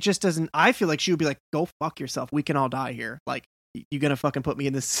 Like, it just doesn't. I feel like she would be like, "Go fuck yourself. We can all die here. Like, you gonna fucking put me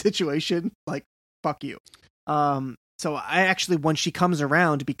in this situation? Like, fuck you." So I actually, when she comes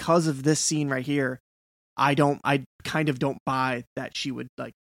around, because of this scene right here, I kind of don't buy that she would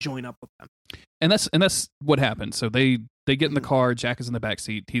like join up with them. And that's what happened. So they get in the car. Jack is in the back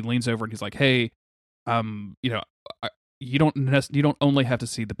seat. He leans over and he's like, "Hey, you don't only have to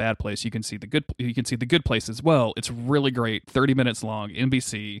see the bad place. You can see the good place as well. It's really great. 30 minutes long.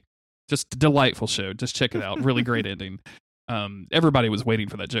 NBC, just a delightful show. Just check it out. Really great ending." Everybody was waiting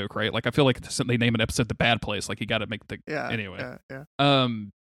for that joke, right? Like I feel like they name an episode "The Bad Place." Like you got to make the anyway.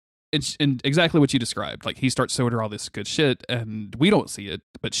 And exactly what you described. Like he starts showing her all this good shit, and we don't see it,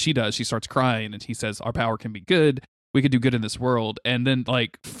 but she does. She starts crying, and he says, "Our power can be good. We could do good in this world." And then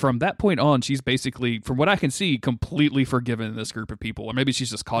like from that point on, she's basically, from what I can see, completely forgiven this group of people. Or maybe she's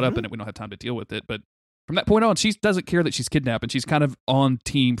just caught up in it. We don't have time to deal with it. But from that point on, she doesn't care that she's kidnapped, and she's kind of on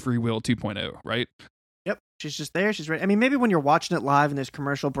Team Free Will 2.0, right? Yep. She's just there. She's ready. I mean, maybe when you're watching it live and there's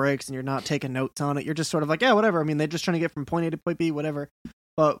commercial breaks and you're not taking notes on it, you're just sort of like, yeah, whatever. I mean, they're just trying to get from point A to point B, whatever.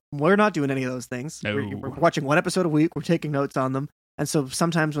 But we're not doing any of those things. No. We're watching one episode a week. We're taking notes on them. And so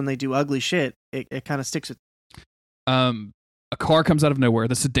sometimes when they do ugly shit, it kind of sticks with. A car comes out of nowhere.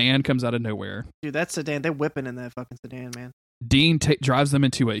 The sedan comes out of nowhere. Dude, that sedan, they're whipping in that fucking sedan, man. Dean drives them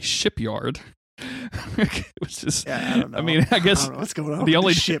into a shipyard. Which is, I don't know. I mean, I guess I don't know what's going on the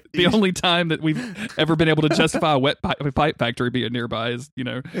with only time that we've ever been able to justify a wet pipe factory being nearby is,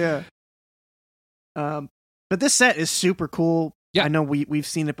 Yeah. But this set is super cool. Yeah. I know we've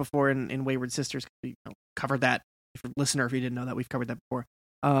seen it before in Wayward Sisters. We covered that. If you're a listener, if you didn't know that, we've covered that before.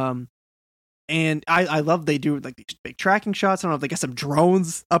 And I love they do like these big tracking shots. I don't know if they got some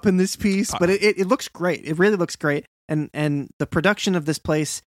drones up in this piece, but it looks great. It really looks great. And the production of this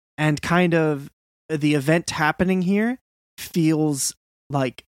place and kind of the event happening here feels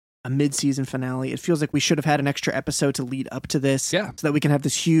like a mid-season finale. It feels like we should have had an extra episode to lead up to this, so that we can have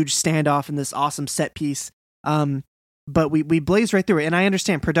this huge standoff and this awesome set piece. But we blaze right through it, and I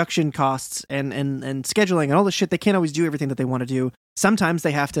understand production costs and scheduling and all the shit. They can't always do everything that they want to do. Sometimes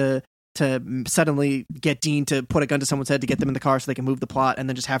they have to suddenly get Dean to put a gun to someone's head to get them in the car so they can move the plot, and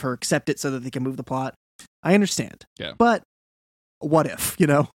then just have her accept it so that they can move the plot. I understand. Yeah. But what if,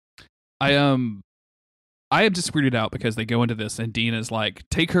 I am just weirded out because they go into this and Dean is like,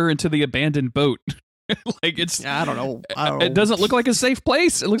 take her into the abandoned boat. Like it's, I don't know. It doesn't look like a safe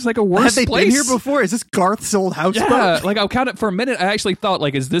place. It looks like a worse place. Have they place. been here before? Is this Garth's old houseboat? Yeah. Like I'll count it for a minute. I actually thought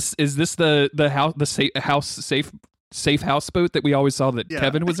like, is this the safe houseboat that we always saw that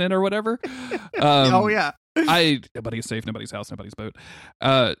Kevin was in or whatever? Oh yeah. Nobody's safe, nobody's house, nobody's boat.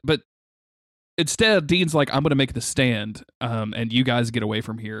 But instead, Dean's like, I'm going to make the stand, and you guys get away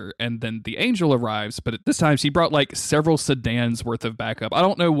from here. And then the Angel arrives, but at this time she brought like several sedans worth of backup. I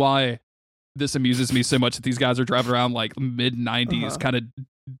don't know why this amuses me so much that these guys are driving around like mid-90s kind of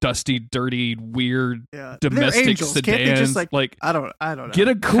dusty, dirty, weird Yeah. domestic They're angels. sedans. Can't they just like I don't know. get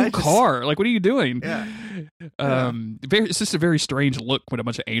a cool I just- car. Like, what are you doing? Yeah. It's just a very strange look when a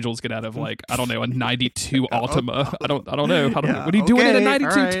bunch of angels get out of like, I don't know, a 92 Altima. I don't know. Yeah, What are you doing in a okay, 92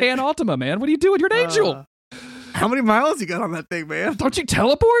 all right. tan Altima, man? What are you doing? You're an angel. How many miles you got on that thing, man? Don't you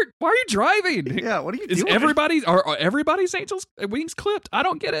teleport? Why are you driving? Yeah, what are you Is doing? are everybody's angels wings clipped? I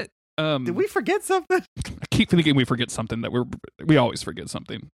don't get it. Did we forget something? I keep thinking we forget something that we always forget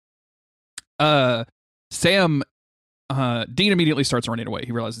something. Sam, Dean immediately starts running away.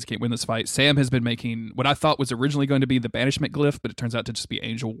 He realizes he can't win this fight. Sam has been making what I thought was originally going to be the banishment glyph, but it turns out to just be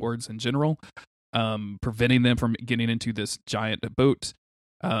angel wards in general, preventing them from getting into this giant boat.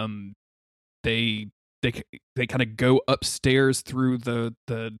 They kind of go upstairs through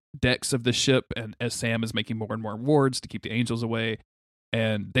the decks of the ship, and as Sam is making more and more wards to keep the angels away,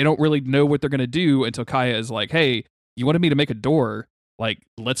 and they don't really know what they're going to do until Kaya is like, hey, you wanted me to make a door, like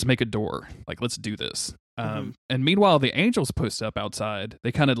let's make a door, like let's do this. And meanwhile the angels post up outside.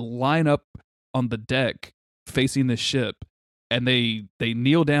 They kind of line up on the deck facing the ship, and they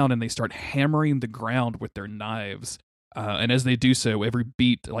kneel down and they start hammering the ground with their knives. And as they do so, every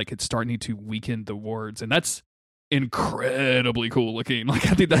beat, like it's starting to weaken the wards, and that's incredibly cool looking. Like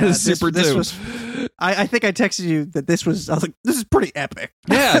I think that is super dope. I think I texted you that this was. I was like, this is pretty epic.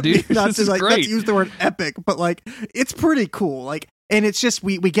 Yeah, dude, not this to is like great. not to use the word epic, but like it's pretty cool. Like, and it's just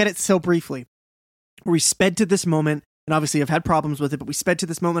we get it so briefly. We sped to this moment, and obviously I've had problems with it, but we sped to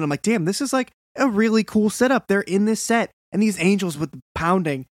this moment. I'm like, damn, this is like a really cool setup. They're in this set, and these angels with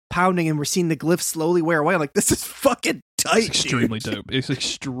pounding, and we're seeing the glyphs slowly wear away. I'm like, this is fucking tight. It's extremely dope. It's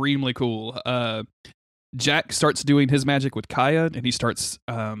extremely cool. Jack starts doing his magic with Kaya, and he starts.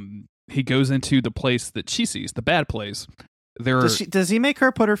 He goes into the place that she sees, the bad place. Does he make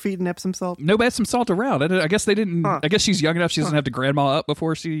her put her feet in Epsom salt? No Epsom salt around. I guess they didn't. I guess she's young enough. She doesn't have to grandma up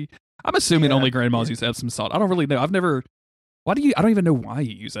before she. I'm assuming only grandmas use Epsom salt. I don't really know. I've never. Why do you? I don't even know why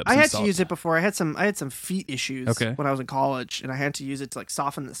you use Epsom salt. I had to use it before. I had some feet issues Okay. when I was in college, and I had to use it to like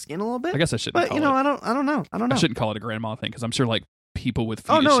soften the skin a little bit. I guess I shouldn't. But call you know, it. I don't know. I shouldn't call it a grandma thing because I'm sure like people with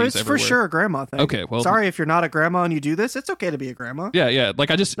feet Oh no, issues it's everywhere. for sure a grandma thing. Okay, well, sorry if you're not a grandma and you do this. It's okay to be a grandma. Yeah.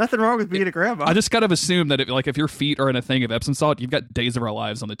 Like I just. Nothing wrong with being a grandma. I just kind of assume that if your feet are in a thing of Epsom salt, you've got Days of Our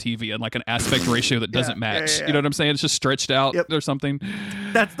Lives on the TV and like an aspect ratio that doesn't match. yeah. You know what I'm saying? It's just stretched out or something.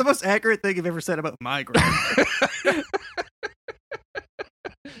 That's the most accurate thing you've ever said about my grandma.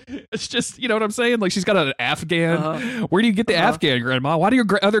 It's just, you know what I'm saying? Like she's got an Afghan. Where do you get the Afghan, grandma? Why do your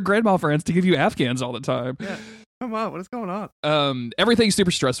other grandma friends to give you Afghans all the time? Yeah. Come on, what is going on? Everything's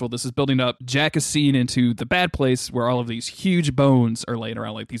super stressful. This is building up. Jack is seen into the bad place where all of these huge bones are laying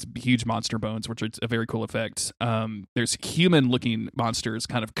around, like these huge monster bones, which are a very cool effect. There's human-looking monsters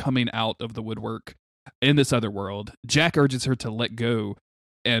kind of coming out of the woodwork in this other world. Jack urges her to let go,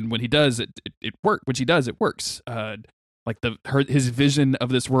 and when he does, it works. When she does, it works. Like his vision of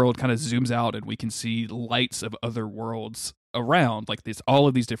this world kind of zooms out, and we can see lights of other worlds around, like all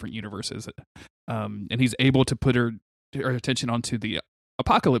of these different universes. And he's able to put her attention onto the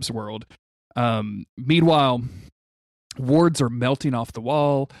apocalypse world. Meanwhile, wards are melting off the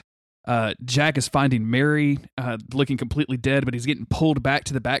wall. Jack is finding Mary, looking completely dead, but he's getting pulled back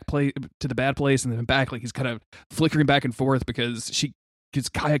to the bad place, and then back, like he's kind of flickering back and forth because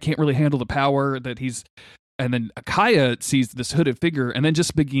Kaya can't really handle the power that he's. And then Kaya sees this hooded figure and then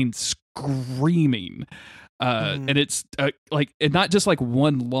just begins screaming. And it's and not just like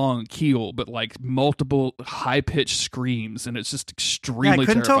one long keel, but like multiple high pitched screams. And it's just extremely I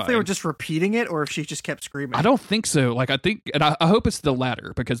couldn't tell if they terrifying. were just repeating it or if she just kept screaming. I don't think so. Like, I think, and I hope it's the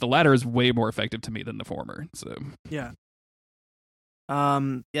latter because the latter is way more effective to me than the former. So, yeah.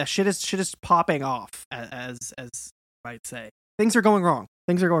 Shit is popping off as I might say. Things are going wrong.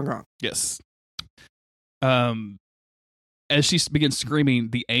 yes. As she begins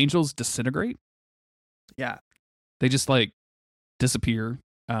screaming, the angels disintegrate. Yeah. They just like disappear.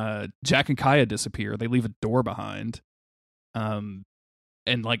 Jack and Kaya disappear. They leave a door behind. And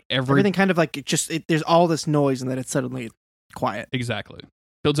like everything kind of like there's all this noise and then it's suddenly quiet. Exactly.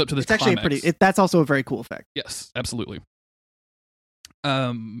 Builds up to this. It's actually climax. that's also a very cool effect. Yes, absolutely.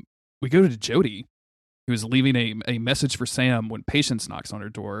 We go to Jody, who is leaving a message for Sam when Patience knocks on her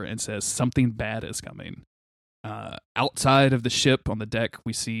door and says something bad is coming. Outside of the ship on the deck,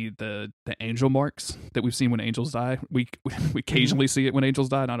 we see the angel marks that we've seen when angels die. We occasionally see it when angels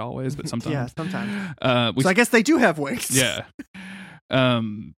die, not always, but sometimes. Yeah, sometimes. So I guess they do have wings. Yeah.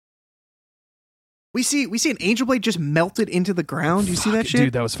 We see an Angel Blade just melted into the ground. You see that shit?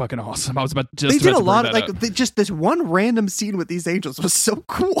 Dude, that was fucking awesome. I was about They did a lot of just this one random scene with these angels was so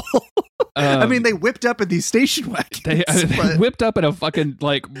cool. I mean, they whipped up in these station wagons. They whipped up in a fucking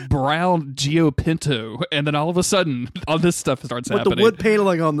like brown Geo Pinto, and then all of a sudden, all this stuff starts with happening. The wood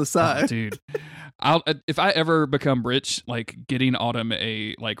paneling on the side, dude. If I ever become rich, like getting Autumn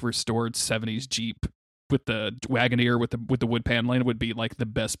a like restored '70s Jeep with the Wagoneer with the wood paneling would be like the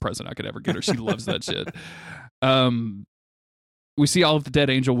best present I could ever get her. She loves that shit. We see all of the dead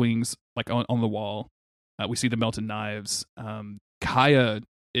angel wings like on the wall. We see the melted knives. Kaya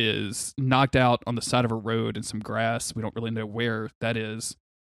is knocked out on the side of a road in some grass. We don't really know where that is.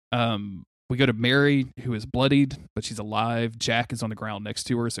 We go to Mary, who is bloodied, but she's alive. Jack is on the ground next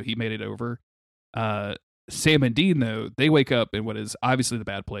to her, so he made it over. Sam and Dean, though, they wake up in what is obviously the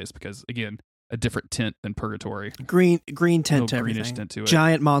bad place because, again, a different tint than Purgatory. Green tint to everything. Tint to it.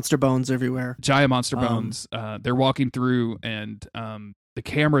 Giant monster bones everywhere. Giant monster bones. They're walking through, and the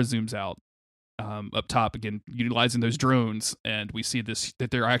camera zooms out up top again, utilizing those drones, and we see this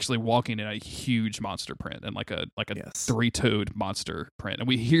that they're actually walking in a huge monster print and like a yes. three-toed monster print, and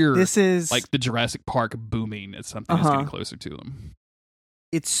we hear this is like the Jurassic Park booming as something is getting closer to them.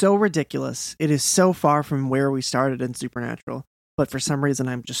 It's so ridiculous. It is so far from where we started in Supernatural. But for some reason,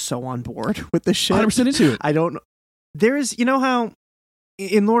 I'm just so on board with this shit. 100% into it. I don't know. There's, you know how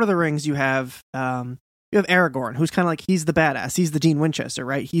in Lord of the Rings you have Aragorn, who's kind of like, he's the badass. He's the Dean Winchester,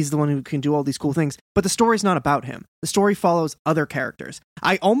 right? He's the one who can do all these cool things. But the story's not about him. The story follows other characters.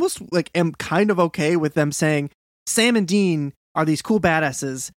 I almost am kind of okay with them saying Sam and Dean are these cool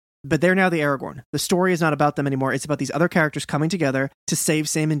badasses, but they're now the Aragorn. The story is not about them anymore. It's about these other characters coming together to save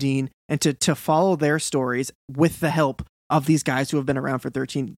Sam and Dean and to follow their stories with the help of these guys who have been around for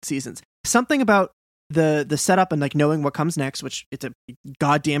 13 seasons. Something about the setup and like knowing what comes next, which it's a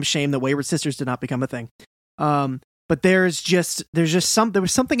goddamn shame that Wayward Sisters did not become a thing. But there was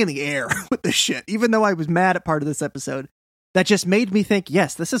something in the air with this shit, even though I was mad at part of this episode, that just made me think,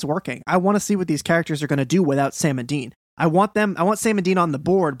 yes, this is working. I want to see what these characters are going to do without Sam and Dean. I want Sam and Dean on the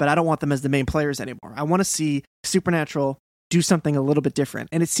board, but I don't want them as the main players anymore. I want to see Supernatural do something a little bit different.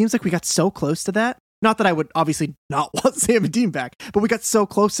 And it seems like we got so close to that. Not that I would obviously not want Sam and Dean back, but we got so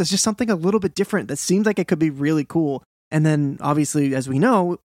close. It's just something a little bit different that seems like it could be really cool. And then obviously, as we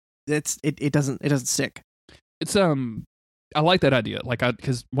know, it doesn't stick. It's I like that idea, like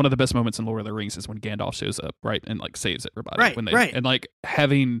because one of the best moments in Lord of the Rings is when Gandalf shows up, right, and like saves everybody, right? Right. And like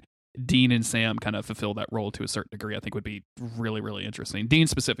having Dean and Sam kind of fulfill that role to a certain degree, I think would be really, really interesting. Dean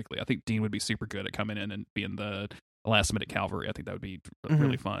specifically, I think Dean would be super good at coming in and being the last minute cavalry. I think that would be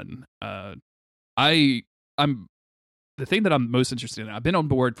really fun. I'm the thing that I'm most interested in. I've been on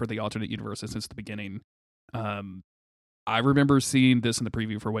board for the alternate universes since the beginning. I remember seeing this in the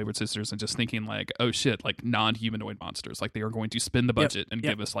preview for Wayward Sisters and just thinking like, oh shit, like non-humanoid monsters. Like they are going to spend the budget and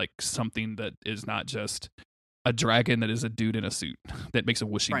give us like something that is not just a dragon that is a dude in a suit that makes a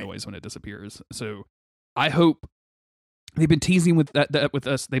whooshing noise when it disappears. So I hope they've been teasing with that with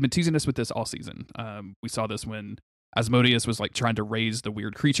us. They've been teasing us with this all season. We saw this when Asmodeus was like trying to raise the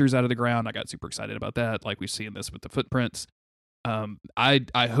weird creatures out of the ground. I got super excited about that. Like we've seen this with the footprints.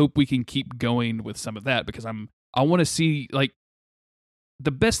 I hope we can keep going with some of that because I want to see like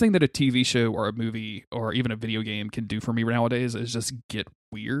the best thing that a TV show or a movie or even a video game can do for me nowadays is just get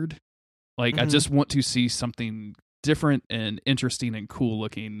weird. Like I just want to see something different and interesting and cool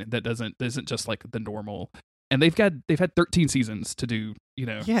looking that isn't just like the normal. And they've had 13 seasons to do,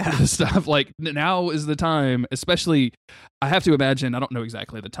 this stuff. Like now is the time, especially I have to imagine, I don't know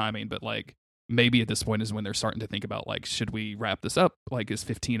exactly the timing, but like maybe at this point is when they're starting to think about like, should we wrap this up? Like is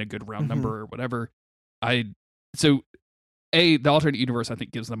 15 a good round number or whatever? So A, the alternate universe I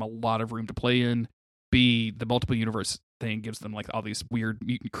think gives them a lot of room to play in. B, the multiple universe thing gives them like all these weird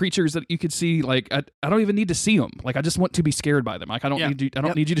mutant creatures that you could see. Like I don't even need to see them. Like I just want to be scared by them. Like I don't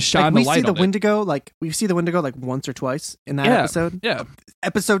need you to shine the light on it. We see the Wendigo like once or twice in that episode. Yeah.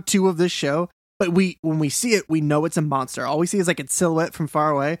 Episode 2 of this show. But when we see it, we know it's a monster. All we see is like its silhouette from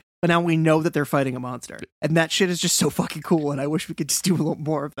far away. But now we know that they're fighting a monster. And that shit is just so fucking cool. And I wish we could just do a little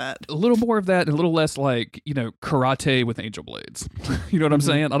more of that. A little more of that and a little less like, karate with angel blades. You know what I'm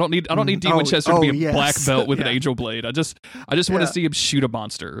saying? I don't need Dean Winchester to be a black belt with an angel blade. I just want to see him shoot a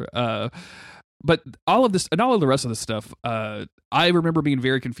monster. But all of this and all of the rest of the stuff, I remember being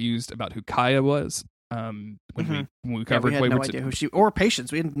very confused about who Kaya was. When we covered, we had no idea who she or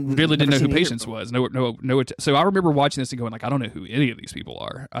Patience. We really didn't know who Patience was. No. So I remember watching this and going like, I don't know who any of these people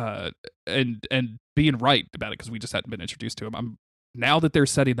are, and being right about it because we just hadn't been introduced to them. Now that they're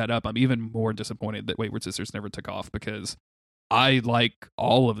setting that up, I'm even more disappointed that Wayward Sisters never took off because I like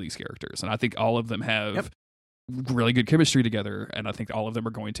all of these characters, and I think all of them have really good chemistry together, and I think all of them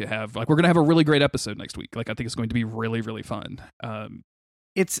are going to have, like, we're going to have a really great episode next week. Like, I think it's going to be really, really fun.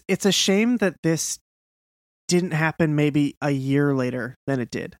 It's a shame that this didn't happen maybe a year later than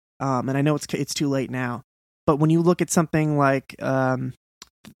it did. And I know it's too late now, but when you look at something like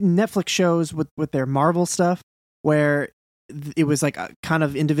Netflix shows with their Marvel stuff, where it was like a kind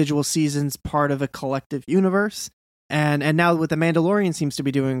of individual seasons, part of a collective universe. And now what The Mandalorian seems to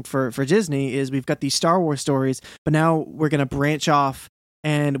be doing for Disney is we've got these Star Wars stories, but now we're going to branch off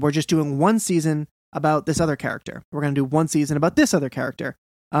and we're just doing one season about this other character. We're going to do one season about this other character.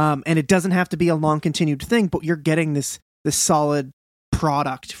 And it doesn't have to be a long continued thing, but you're getting this solid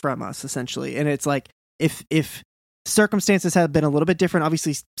product from us, essentially. And it's like, if circumstances had been a little bit different,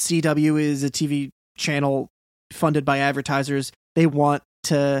 obviously CW is a TV channel funded by advertisers. They want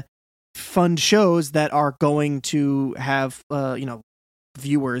to fund shows that are going to have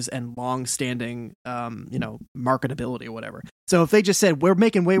viewers and long-standing marketability or whatever. So if they just said, we're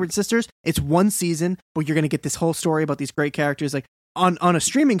making Wayward Sisters, it's one season, but you're going to get this whole story about these great characters, like on a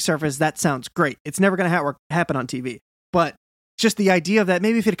streaming service, that sounds great. It's never going to happen on TV, but just the idea of that,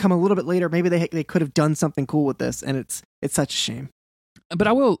 maybe if it had come a little bit later, maybe they could have done something cool with this, and it's such a shame. But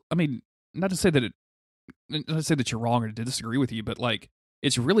not to say that you're wrong or to disagree with you, but like,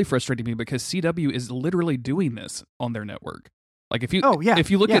 it's really frustrating me because CW is literally doing this on their network. Like if you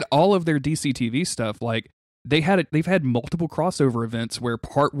look at all of their DC TV stuff, like they've had multiple crossover events where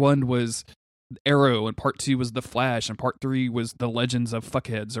part 1 was Arrow and part 2 was The Flash and part 3 was The Legends of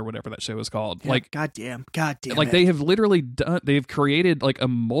Fuckheads or whatever that show is called. Yeah, like goddamn like they have literally they've created like a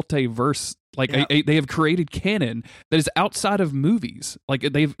multiverse, like they have created canon that is outside of movies. Like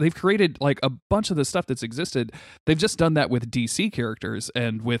they've created like a bunch of the stuff that's existed. They've just done that with DC characters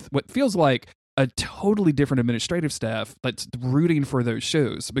and with what feels like a totally different administrative staff that's rooting for those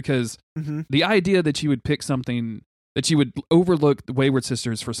shows, because the idea that you would pick something, that you would overlook the Wayward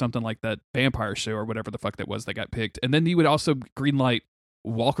Sisters for something like that vampire show or whatever the fuck that was that got picked, and then you would also greenlight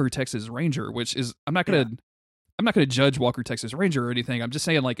Walker Texas Ranger, which is I'm not gonna judge Walker Texas Ranger or anything. I'm just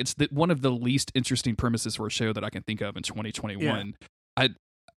saying, like, it's one of the least interesting premises for a show that I can think of in 2021.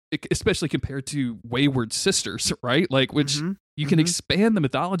 Especially compared to Wayward Sisters, right? Like, which you can expand the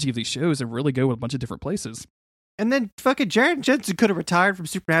mythology of these shows and really go a bunch of different places. And then fucking Jared Jensen could have retired from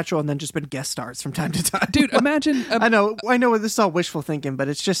Supernatural and then just been guest stars from time to time. Dude, imagine... I know this is all wishful thinking, but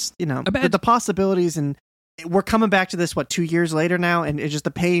it's just, the possibilities, and we're coming back to this, 2 years later now, and it's just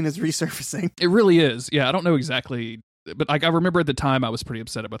the pain is resurfacing. It really is. Yeah, I don't know exactly, but like I remember at the time I was pretty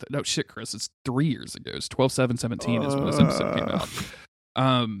upset about it. No shit, Chris, it's 3 years ago. It's 12/7/17 is when this episode came out.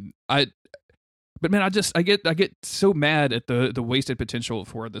 But man, I get so mad at the wasted potential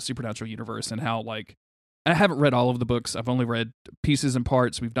for the Supernatural universe, and how, like, I haven't read all of the books. I've only read pieces and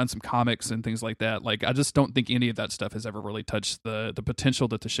parts. We've done some comics and things like that. Like, I just don't think any of that stuff has ever really touched the potential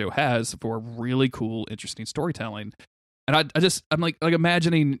that the show has for really cool, interesting storytelling. And I'm like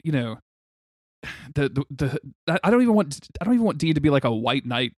imagining, I don't even want Dean to be like a white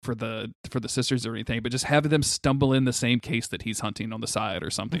knight for the sisters or anything, but just have them stumble in the same case that he's hunting on the side or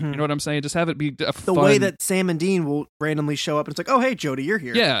something. You know what I'm saying? Just have it be the way that Sam and Dean will randomly show up and it's like, oh hey Jody, you're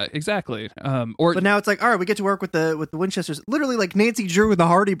here. Yeah, exactly. But now it's like, all right, we get to work with the Winchesters, literally like Nancy Drew and the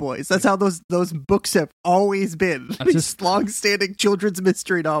Hardy Boys. That's how those books have always been. These long-standing children's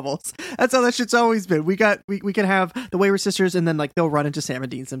mystery novels. That's how that shit's always been. We can have the Wayward Sisters, and then like they'll run into Sam and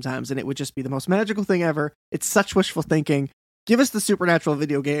Dean sometimes, and it would just be the most magical thing ever. It's such wishful thinking. Give us the Supernatural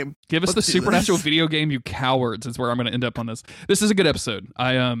video game. Give us the Supernatural video game, you cowards, is where I'm going to end up on this. This is a good episode.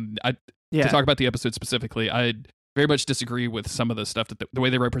 To talk about the episode specifically, I very much disagree with some of the stuff that the way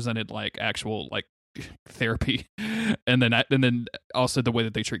they represented like actual like therapy, and then also the way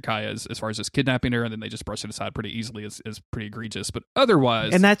that they treat Kaya as far as just kidnapping her, and then they just brush it aside pretty easily is pretty egregious. But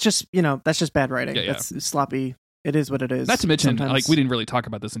otherwise, and that's just bad writing. That's sloppy. It is what it is. Not to mention, like, we didn't really talk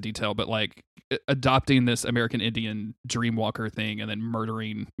about this in detail, but like adopting this American Indian Dreamwalker thing and then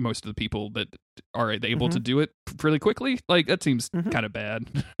murdering most of the people that are able to do it really quickly, like that seems kind of bad.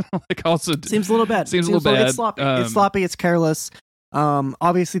 Like, also seems a little bad. Seems a little bad. It's sloppy. It's sloppy. It's careless.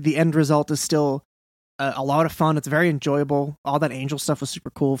 Obviously, the end result is still a lot of fun. It's very enjoyable. All that Angel stuff was super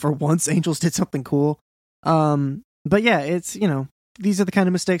cool. For once, Angels did something cool. But yeah, it's these are the kind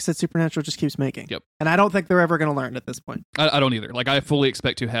of mistakes that Supernatural just keeps making. Yep. And I don't think they're ever going to learn at this point. I don't either. Like, I fully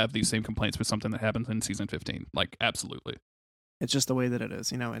expect to have these same complaints with something that happens in season 15. Like, absolutely. It's just the way that it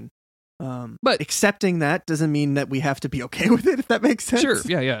is, and but accepting that doesn't mean that we have to be okay with it, if that makes sense. Sure.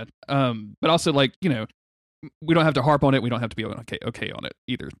 Yeah. But also, like, we don't have to harp on it. We don't have to be okay on it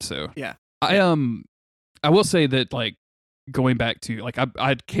either. So yeah. I will say that, like, going back to like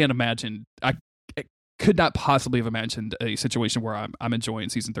I can't imagine I could not possibly have imagined a situation where I'm enjoying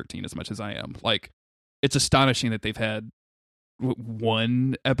season 13 as much as I am. Like, it's astonishing that they've had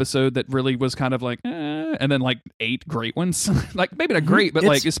one episode that really was kind of like, and then like 8 great ones. Like, maybe not great, but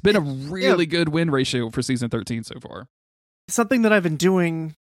like it's been a really good win ratio for season 13 so far. Something that I've been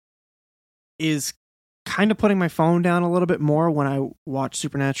doing is kind of putting my phone down a little bit more when I watch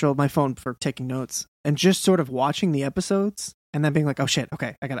Supernatural, my phone for taking notes, and just sort of watching the episodes and then being like, oh shit,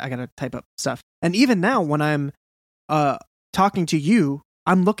 okay, I gotta type up stuff. And even now when I'm talking to you,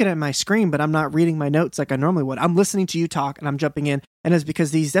 I'm looking at my screen, but I'm not reading my notes like I normally would. I'm listening to you talk and I'm jumping in. And it's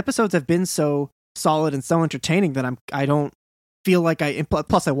because these episodes have been so solid and so entertaining that I don't feel like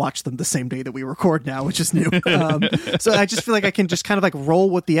plus I watch them the same day that we record now, which is new. So I just feel like I can just kind of like roll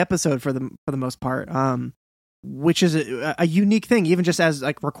with the episode for the most part. Which is a unique thing, even just as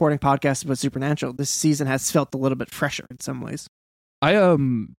like recording podcasts about Supernatural. This season has felt a little bit fresher in some ways. I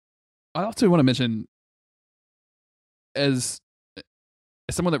also want to mention, as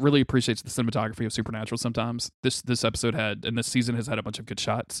someone that really appreciates the cinematography of Supernatural, sometimes this episode had, and this season has had a bunch of good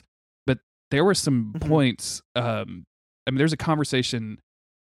shots, but there were some points. I mean, there's a conversation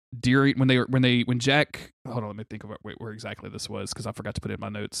during when Jack, hold on, let me think about where exactly this was, because I forgot to put it in my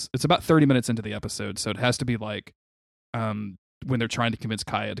notes. It's about 30 minutes into the episode, so it has to be like when they're trying to convince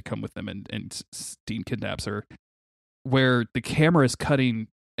Kaya to come with them and Dean kidnaps her, where the camera is cutting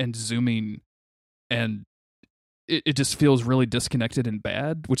and zooming, and it just feels really disconnected and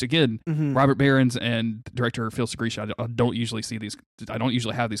bad, which again, Robert Behrens and director Phil Segrisha, I don't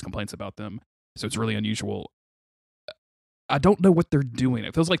usually have these complaints about them, so it's really unusual. I don't know what they're doing.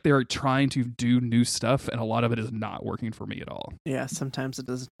 It feels like they're trying to do new stuff, and a lot of it is not working for me at all. Yeah, sometimes it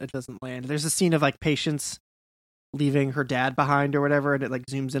doesn't land. There's a scene of like Patience leaving her dad behind or whatever, and it like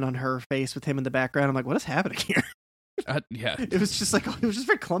zooms in on her face with him in the background. I'm like, what is happening here? Yeah, it was just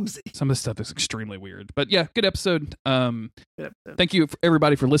very clumsy. Some of the stuff is extremely weird, but yeah, good episode. Thank you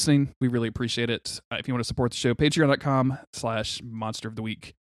everybody for listening. We really appreciate it. If you want to support the show, patreon.com/monster of the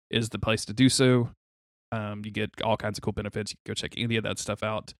week is the place to do so. You get all kinds of cool benefits. You can go check any of that stuff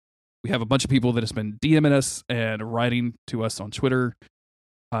out. We have a bunch of people that has been DMing us and writing to us on Twitter.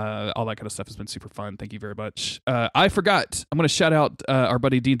 All that kind of stuff has been super fun. Thank you very much. I forgot. I'm going to shout out our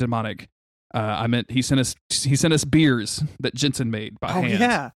buddy Dean Demonic. He sent us beers that Jensen made by hand.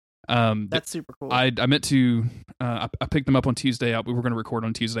 Yeah. That's super cool. I meant to. I picked them up on Tuesday. We were going to record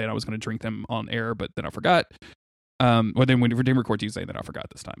on Tuesday, and I was going to drink them on air, but then I forgot. Then we didn't record Tuesday, then I forgot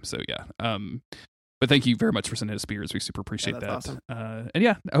this time. So yeah. But thank you very much for sending us beers. We super appreciate that. Awesome. And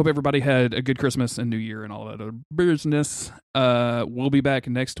yeah, I hope everybody had a good Christmas and New Year and all that other business. We'll be back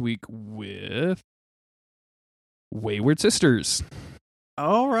next week with Wayward Sisters.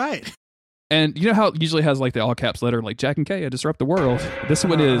 All right. And you know how it usually has like the all caps letter, like Jack and Kay, disrupt the world. This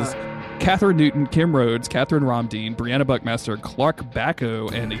one is Catherine Newton, Kim Rhodes, Catherine Romdeen, Brianna Buckmaster, Clark Bacco,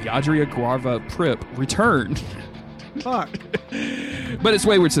 and Yadria Guarva Prip return. Fuck. But it's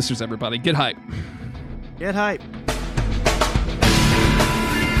Wayward Sisters, everybody. Get hype. Get hype.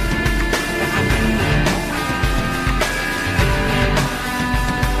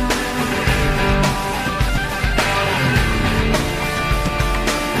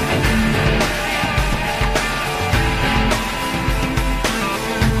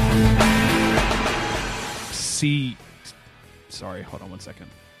 Sorry, hold on one second.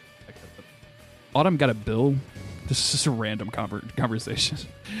 Autumn got a bill. This is just a random conversation.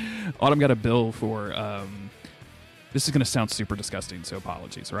 Autumn got a bill for, this is going to sound super disgusting, so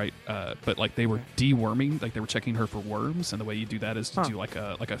apologies, right? But like they were deworming, like they were checking her for worms, and the way you do that is to do like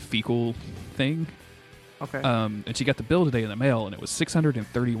a fecal thing. Okay. And she got the bill today in the mail, and it was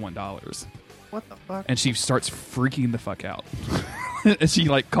 $631. What the fuck? And she starts freaking the fuck out. And she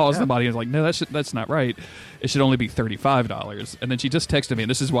like calls somebody and is like, no, that's not right. It should only be $35. And then she just texted me, and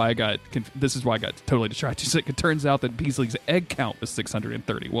this is why I got totally distracted. She's like, it turns out that Beasley's egg count was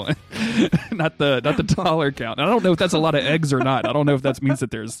 631, not the dollar count. And I don't know if that's a lot of eggs or not. I don't know if that means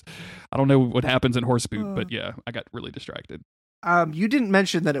that I don't know what happens in horse poop, but yeah, I got really distracted. You didn't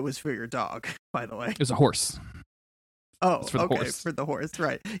mention that it was for your dog, by the way. It was a horse. Oh, for the horse,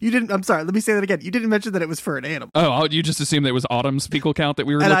 right. You didn't, I'm sorry, let me say that again. You didn't mention that it was for an animal. Oh, you just assumed that it was Autumn's fecal count that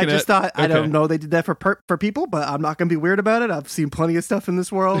we were looking at? And I just thought, okay. I don't know they did that for people, but I'm not going to be weird about it. I've seen plenty of stuff in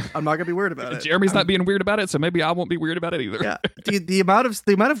this world. I'm not going to be weird about it. Jeremy's not being weird about it, so maybe I won't be weird about it either. Yeah. The amount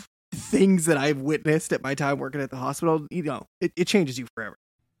of things that I've witnessed at my time working at the hospital, you know, it changes you forever.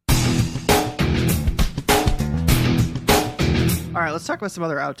 All right, let's talk about some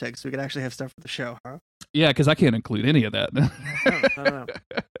other outtakes so we can actually have stuff for the show, huh? Yeah, because I can't include any of that. No.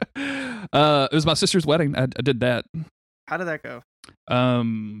 It was my sister's wedding. I did that. How did that go?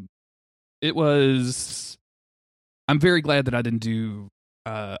 It was. I'm very glad that I didn't do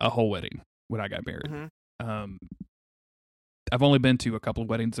a whole wedding when I got married. Mm-hmm. I've only been to a couple of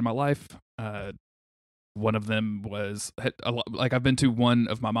weddings in my life. One of them was like I've been to one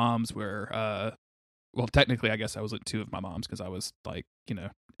of my mom's where, well, technically, I guess I was at two of my moms because I was like,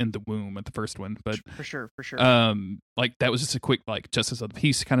 in the womb at the first one. But for sure. like that was just a quick like justice of the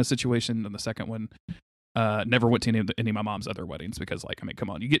peace kind of situation. And the second one, never went to any of my mom's other weddings because, like, I mean, come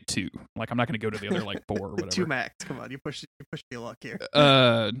on, you get two. Like, I'm not going to go to the other like 4 or whatever. 2 max. Come on, you push the luck here.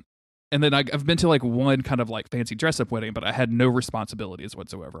 And then I've been to like one kind of like fancy dress up wedding, but I had no responsibilities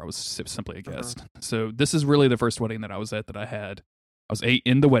whatsoever. I was simply a guest. So this is really the first wedding that I was at that I was A,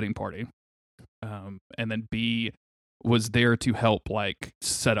 in the wedding party, and then B, was there to help like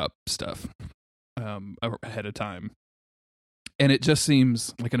set up stuff ahead of time. And it just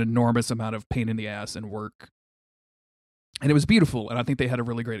seems like an enormous amount of pain in the ass and work. And it was beautiful, and I think they had a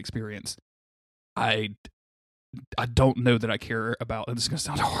really great experience. I don't know that I care about, and this is going to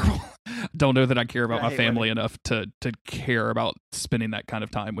sound horrible, don't know that I care about my family enough to care about spending that kind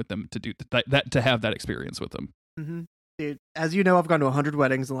of time with them, to do that to have that experience with them. Mm-hmm. Dude, as you know, I've gone to 100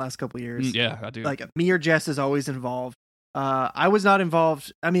 weddings in the last couple of years. Yeah, I do. Like, me or Jess is always involved. I was not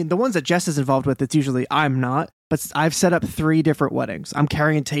involved. I mean, the ones that Jess is involved with, it's usually I'm not, but I've set up 3 different weddings. I'm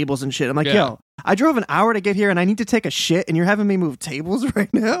carrying tables and shit. I'm like, yo, I drove an hour to get here and I need to take a shit and you're having me move tables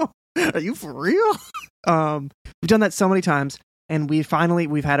right now? Are you for real? We've done that so many times, and we've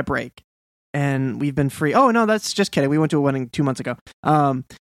had a break and we've been free. Oh no, that's just kidding. We went to a wedding 2 months ago.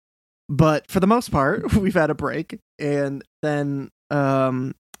 But for the most part, we've had a break. And then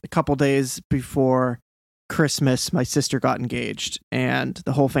a couple days before Christmas, my sister got engaged and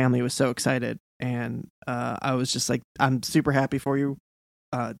the whole family was so excited. And I was just like, I'm super happy for you.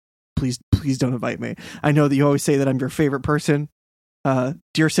 Please don't invite me. I know that you always say that I'm your favorite person.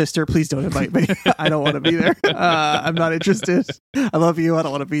 Dear sister, please don't invite me. I don't want to be there. I'm not interested. I love you. I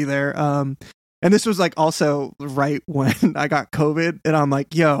don't want to be there. And this was like also right when I got COVID, and I'm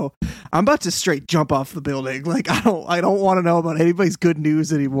like, yo, I'm about to straight jump off the building. Like, I don't want to know about anybody's good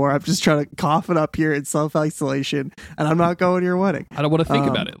news anymore. I'm just trying to cough it up here in self-isolation, and I'm not going to your wedding. I don't want to think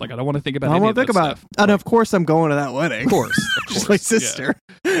about it. Like, I don't want to think about it. I don't want to think about it. And of course I'm going to that wedding. Of course. Just my sister.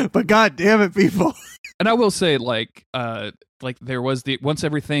 Yeah. But god damn it, people. And I will say, like there was once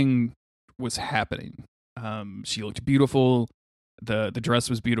everything was happening, she looked beautiful. The dress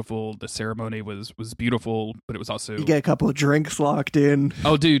was beautiful. The ceremony was beautiful, but it was also, you get a couple of drinks locked in.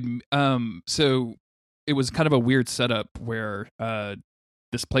 Oh, dude. So it was kind of a weird setup where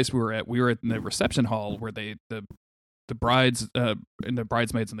this place we were in the reception hall where the brides and the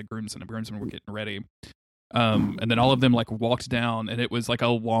bridesmaids and the groomsmen were getting ready. And then all of them like walked down, and it was like a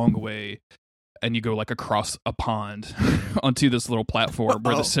long way. And you go like across a pond onto this little platform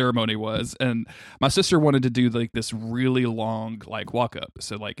where the ceremony was. And my sister wanted to do like this really long like walk up.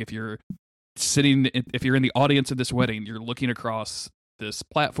 So like if you're in the audience of this wedding, you're looking across this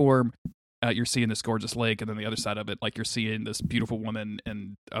platform, you're seeing this gorgeous lake, and then the other side of it, like you're seeing this beautiful woman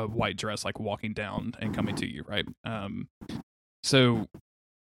in a white dress like walking down and coming to you, right? So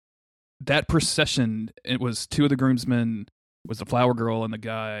that procession, it was 2 of the groomsmen, was the flower girl and the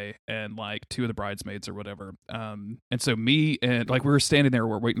guy, and like 2 of the bridesmaids or whatever. And so me and like we were standing there,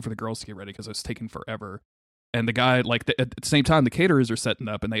 we're waiting for the girls to get ready because it was taking forever. And the guy, like at the same time, the caterers are setting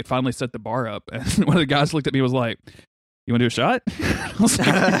up, and they finally set the bar up. And one of the guys looked at me and was like, "You want to do a shot?" I was like,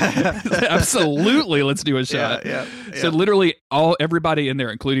 absolutely, let's do a shot. Yeah. So literally everybody in there,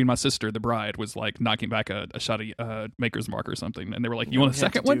 including my sister, the bride, was like knocking back a shot of Maker's Mark or something. And they were like, "You want a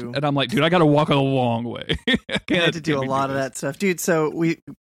second one?" And I'm like, "Dude, I got to walk a long way." I had to do a lot of that stuff, dude. So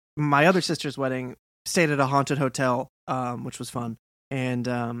my other sister's wedding, stayed at a haunted hotel, which was fun. And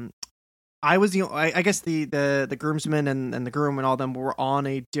I was I guess the groomsmen and the groom and all them were on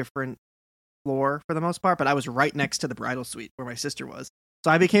a different floor for the most part, but I was right next to the bridal suite where my sister was. So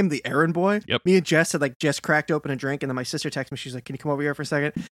I became the errand boy. Yep. Me and Jess had like just cracked open a drink, and then my sister texted me. She's like, "Can you come over here for a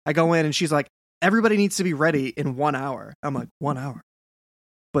second?" I go in, and she's like, "Everybody needs to be ready in 1 hour." I'm like, 1 hour?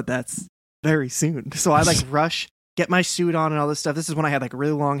 But that's very soon. So I like rush, get my suit on and all this stuff. This is when I had like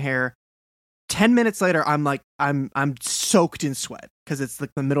really long hair. 10 minutes later, I'm like, I'm soaked in sweat because it's like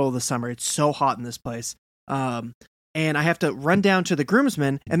the middle of the summer. It's so hot in this place. And I have to run down to the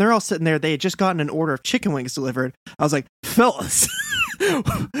groomsmen, and they're all sitting there. They had just gotten an order of chicken wings delivered. I was like, "Fellas,"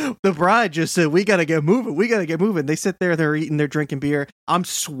 the bride just said, "We got to get moving. We got to get moving." They sit there, they're eating, they're drinking beer. I'm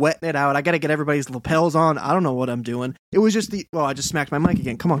sweating it out. I got to get everybody's lapels on. I don't know what I'm doing. It was just I just smacked my mic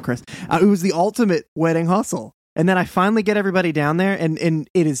again. Come on, Chris. It was the ultimate wedding hustle. And then I finally get everybody down there, and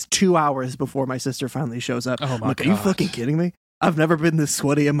it is 2 hours before my sister finally shows up. Oh I'm my like, are you God. fucking kidding me? I've never been this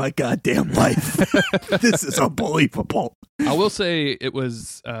sweaty in my goddamn life. This is unbelievable. I will say it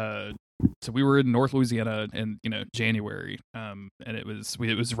was so we were in North Louisiana in January, and it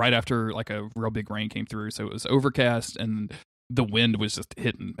was right after like a real big rain came through, so it was overcast and the wind was just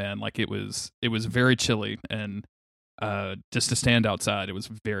hitting, man. Like it was very chilly, and just to stand outside, it was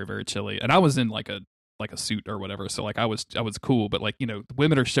very, very chilly. And I was in like a suit or whatever, so like I was cool, but like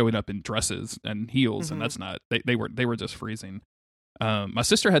women are showing up in dresses and heels, and that's not they were just freezing. My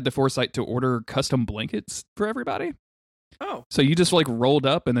sister had the foresight to order custom blankets for everybody. Oh, So you just like rolled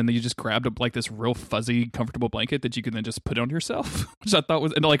up and then you just grabbed like this real fuzzy, comfortable blanket that you can then just put on yourself, which I thought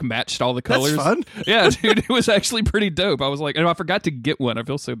was, and like matched all the colors. that's fun. Yeah, dude, it was actually pretty dope. I was like, and I forgot to get one. I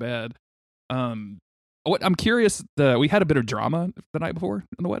feel so bad. What I'm curious, we had a bit of drama the night before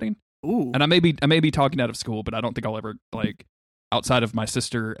in the wedding, Ooh. and I may be talking out of school, but I don't think I'll ever like outside of my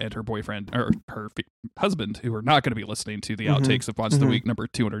sister and her boyfriend or her husband, who are not going to be listening to the outtakes of Monster of the Week number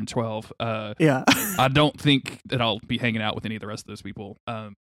 212. Yeah. I don't think that I'll be hanging out with any of the rest of those people.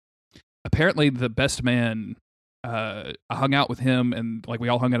 Apparently, the best man, I hung out with him, and like we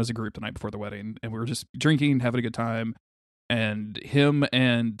all hung out as a group the night before the wedding, and we were just drinking, having a good time. And him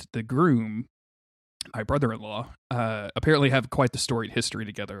and the groom, my brother-in-law, apparently have quite the storied history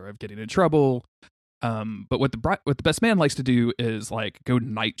together of getting in trouble. But what the best man likes to do is like go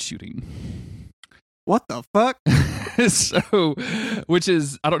night shooting. What the fuck? So, which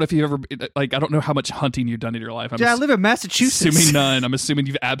is, I don't know if you've ever, like, I don't know how much hunting you've done in your life. Yeah, I live in Massachusetts. Assuming none. I'm assuming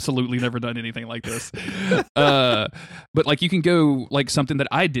you've absolutely never done anything like this. But like you can go, like something that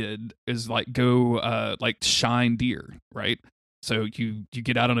I did is like go like shine deer, right? So you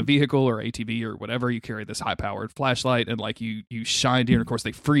get out on a vehicle or ATV or whatever, you carry this high powered flashlight and like you shine deer, and of course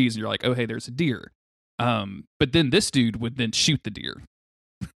they freeze and you're like, oh hey, there's a deer. But then this dude would then shoot the deer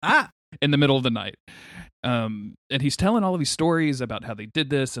in the middle of the night. And he's telling all of these stories about how they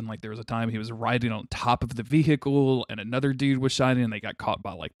did this, and like there was a time he was riding on top of the vehicle and another dude was shining and they got caught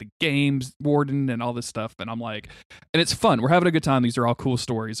by like the games warden and all this stuff. And I'm like, and it's fun, we're having a good time, these are all cool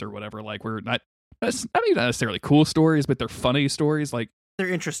stories or whatever. Like we're not necessarily cool stories, but they're funny stories. Like They're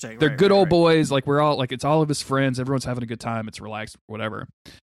interesting. they're right, good right, old right. boys. Like we're all like, it's all of his friends, everyone's having a good time, it's relaxed, whatever.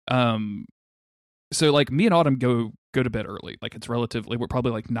 So like me and Autumn go to bed early. Like it's relatively, we're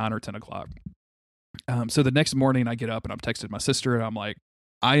probably like 9 or 10 o'clock. So the next morning I get up and I'm texting my sister and I'm like,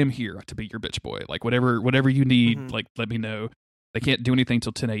 I am here to be your bitch boy. Like whatever you need, like let me know. They can't do anything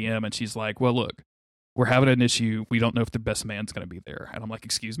till 10 a.m. And she's like, well, look, we're having an issue. We don't know if the best man's going to be there. And I'm like,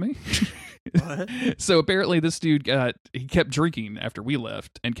 excuse me? What? So apparently this dude he kept drinking after we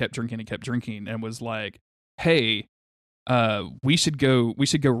left and kept drinking and was like, hey, we should go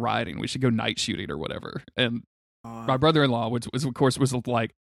riding. We should go night shooting or whatever. And my brother-in-law, which was of course was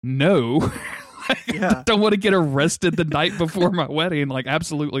like, no, I don't want to get arrested the night before my wedding. Like,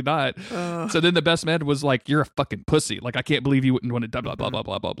 absolutely not. So then the best man was like, you're a fucking pussy. Like, I can't believe you wouldn't want to blah, blah, blah, blah,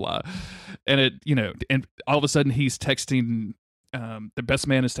 blah, blah, blah. And it, and all of a sudden he's texting, the best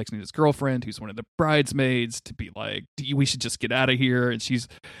man is texting his girlfriend, who's one of the bridesmaids, to be like, we should just get out of here. And she's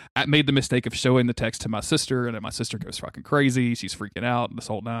made the mistake of showing the text to my sister, and then my sister goes fucking crazy. She's freaking out, this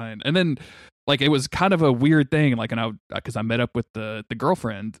whole nine. And then like it was kind of a weird thing, like, and because I met up with the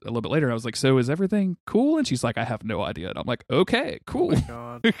girlfriend a little bit later, and I was like, so is everything cool? And she's like, I have no idea. And I'm like, okay, cool.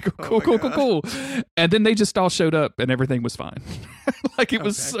 Oh my God. cool. And then they just all showed up and everything was fine. Like it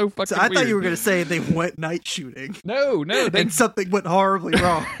was so fucking So I weird. thought you were going to say they went night shooting. No, And something went horribly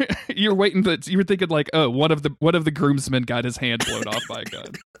wrong. you were thinking like, oh, one of the groomsmen got his hand blown off by a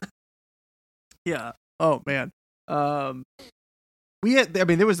gun. Yeah. Oh man.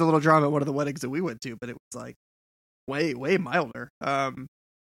 There was a little drama at one of the weddings that we went to, but it was like way milder. I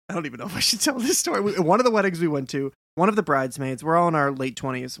don't even know if I should tell this story. One of the weddings we went to, one of the bridesmaids, we're all in our late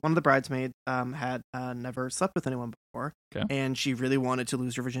 20s. One of the bridesmaids had never slept with anyone before, and she really wanted to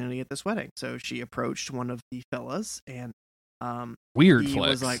lose her virginity at this wedding. So she approached one of the fellas, and weird he flex,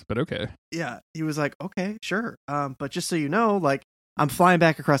 was like, but okay. Yeah, he was like, okay, sure. But just so you know, like, I'm flying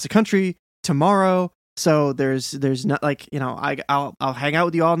back across the country tomorrow. So there's not like, I'll hang out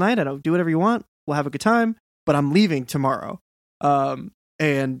with you all night. I don't do whatever you want. We'll have a good time, but I'm leaving tomorrow.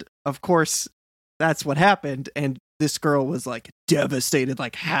 And of course that's what happened. And this girl was like devastated,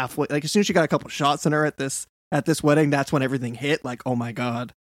 like halfway, like as soon as she got a couple shots in her at this wedding, that's when everything hit. Like, oh my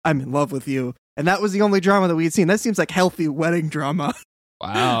God, I'm in love with you. And that was the only drama that we had seen. That seems like healthy wedding drama.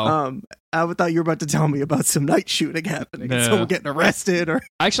 Wow. I thought you were about to tell me about some night shooting happening, No. someone getting arrested, or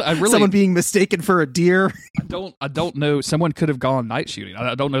Actually, I really someone being mistaken for a deer. I don't know. Someone could have gone night shooting.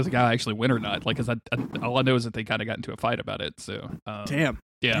 I don't know if the guy actually went or not. Like, 'cause all I know is that they kind of got into a fight about it. So, Damn.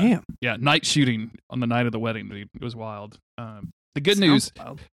 yeah, Damn. yeah, night shooting on the night of the wedding. Dude, it was wild. The good Sounds news,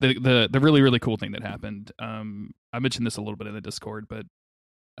 wild. the really really cool thing that happened. I mentioned this a little bit in the Discord, but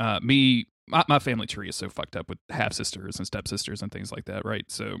my family tree is so fucked up with half sisters and stepsisters and things like that, right?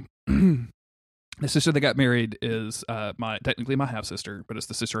 So the sister that got married is technically my half sister, but it's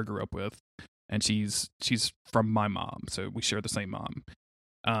the sister I grew up with, and she's from my mom, so we share the same mom.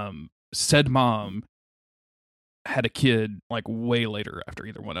 Said mom had a kid like way later after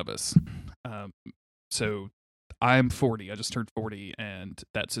either one of us. So I'm 40. I just turned 40, and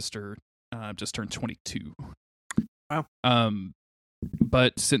that sister just turned 22. Wow.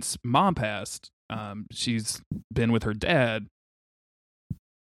 But since mom passed, she's been with her dad,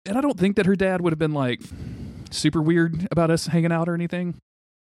 and I don't think that her dad would have been like super weird about us hanging out or anything.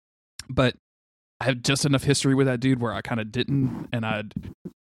 But I have just enough history with that dude where I kind of didn't, and I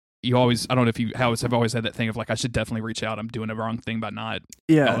don't know if you have always had that thing of like, I should definitely reach out. I'm doing the wrong thing by not,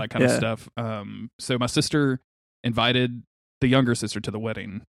 all that kind of stuff. So my sister invited the younger sister to the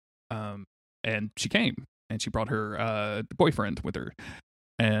wedding, and she came, and she brought her boyfriend with her,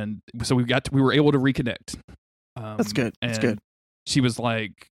 and so we were able to reconnect. That's good. That's good. She was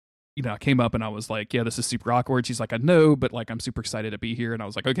like, I came up and I was like, yeah, this is super awkward. She's like, I know, but like, I'm super excited to be here. And I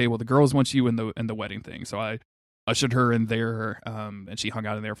was like, okay, well, the girls want you in the wedding thing. So I ushered her in there, and she hung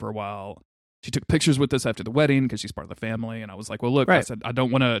out in there for a while. She took pictures with us after the wedding because she's part of the family. And I was like, well, look, right. I said, I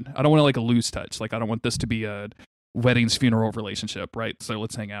don't want to like a loose touch. Like, I don't want this to be a weddings funeral relationship, right? So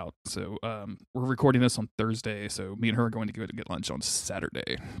let's hang out. So we're recording this on Thursday. So me and her are going to go to get lunch on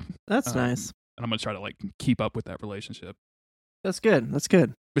Saturday. That's nice. And I'm going to try to like keep up with that relationship. That's good. That's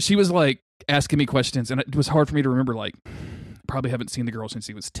good. But she was like asking me questions, and it was hard for me to remember. Like, probably haven't seen the girl since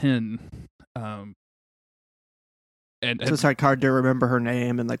he was 10. And so it's like hard to remember her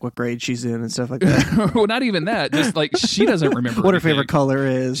name and like what grade she's in and stuff like that. Well, not even that. Just like she doesn't remember what her anything. favorite color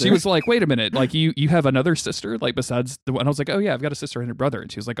is. She was like, "Wait a minute! Like you have another sister? Like besides the one?" I was like, "Oh yeah, I've got a sister and a brother."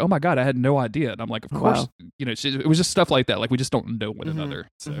 And she was like, "Oh my god, I had no idea." And I'm like, "Of course, Wow. It was just stuff like that. Like we just don't know one another."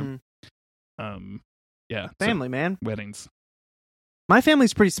 So, yeah, family, man. Weddings. My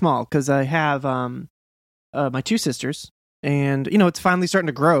family's pretty small because I have my two sisters, and it's finally starting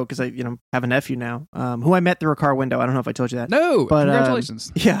to grow because I have a nephew now, who I met through a car window. I don't know if I told you that. No, but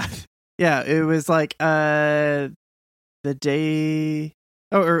congratulations. Yeah. It was like the day,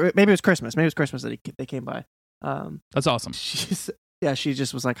 or maybe it was Christmas. Maybe it was Christmas that they came by. That's awesome. She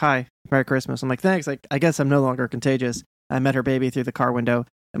just was like, "Hi, Merry Christmas." I'm like, "Thanks." Like, I guess I'm no longer contagious. I met her baby through the car window,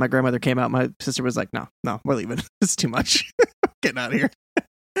 and my grandmother came out. My sister was like, "No, we're leaving. This is too much. Getting out of here."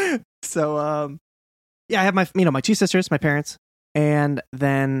 So, I have my two sisters, my parents, and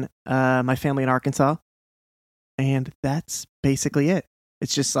then my family in Arkansas, and that's basically it.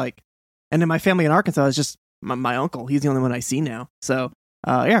 It's just like, and then my family in Arkansas is just my uncle. He's the only one I see now. So,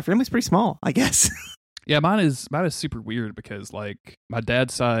 family's pretty small, I guess. Yeah, mine is super weird because like my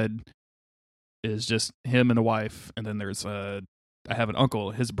dad's side is just him and a wife, and then there's I have an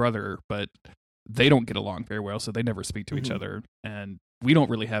uncle, his brother, but they don't get along very well, so they never speak to each other, and we don't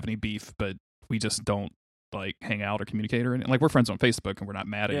really have any beef, but we just don't like hang out or communicate or anything. Like we're friends on Facebook and we're not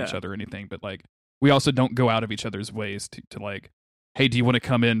mad at each other or anything, but like we also don't go out of each other's ways to like, hey, do you want to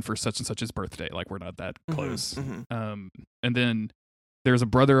come in for such and such's birthday? Like we're not that close. And then there's a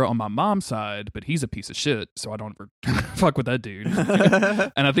brother on my mom's side, but he's a piece of shit, so I don't ever fuck with that dude.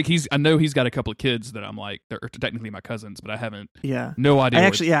 And I know he's got a couple of kids that I'm like, they're technically my cousins, but I haven't. Yeah. No idea.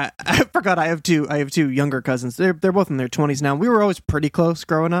 I forgot. I have two younger cousins. They're both in their 20s now. We were always pretty close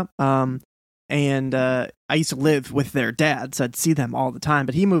growing up. And I used to live with their dad, so I'd see them all the time.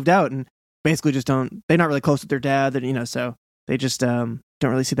 But he moved out, and basically they're not really close with their dad, and so they just don't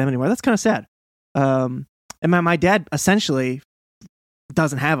really see them anymore. That's kind of sad. And my dad essentially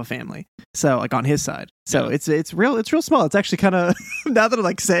doesn't have a family, so like on his side, so it's real small. It's actually kind of now that I'm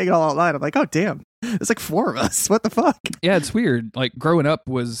like saying it all out loud, I'm like, oh damn, there's like 4 of us. What the fuck? Yeah, it's weird. Like growing up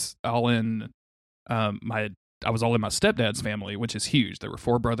was all in I was all in my stepdad's family, which is huge. There were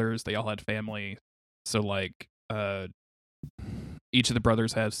 4 brothers. They all had family. So like each of the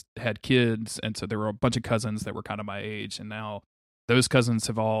brothers had kids, and so there were a bunch of cousins that were kind of my age, and now those cousins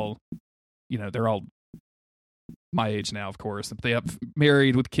have all, they're all my age now, of course. They have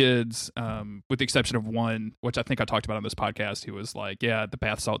married with kids, with the exception of one, which I think I talked about on this podcast, who was like, yeah, the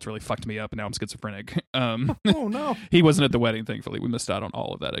bath salts really fucked me up and now I'm schizophrenic. Oh no. He wasn't at the wedding, thankfully. We missed out on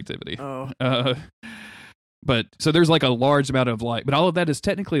all of that activity. Oh. But so there's like a large amount of like, but all of that is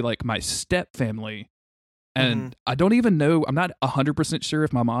technically like my step family. And I don't even know, I'm not 100% sure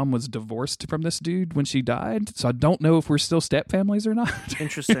if my mom was divorced from this dude when she died. So I don't know if we're still step families or not.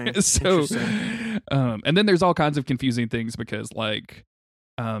 Interesting. So, and then there's all kinds of confusing things because like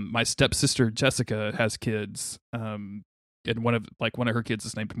my stepsister Jessica has kids. And one of her kids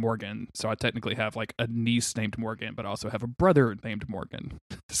is named Morgan. So I technically have like a niece named Morgan, but I also have a brother named Morgan.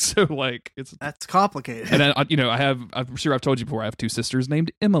 So like that's complicated. And I'm sure I've told you before, I have two sisters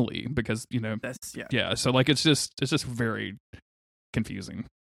named Emily because, that's yeah. So like, it's just very confusing.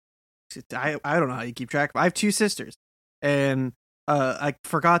 I don't know how you keep track. I have two sisters and I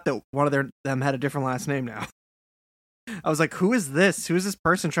forgot that one of them had a different last name now. I was like, who is this? Who is this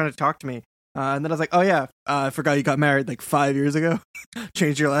person trying to talk to me? And then I was like, oh yeah, I forgot you got married like 5 years ago.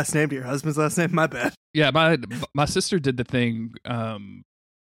 Changed your last name to your husband's last name. My bad. Yeah, my sister did the thing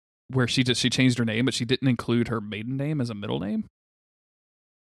where she changed her name, but she didn't include her maiden name as a middle name.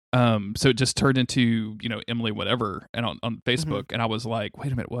 So it just turned into Emily whatever, and on Facebook, and I was like,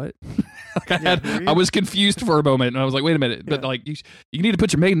 wait a minute, what? I was confused for a moment, and I was like, wait a minute, but like you need to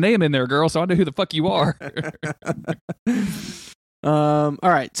put your maiden name in there, girl, so I know who the fuck you are. All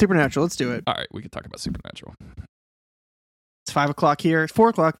right, Supernatural. Let's do it. All right, we can talk about Supernatural. It's 5 o'clock here. It's 4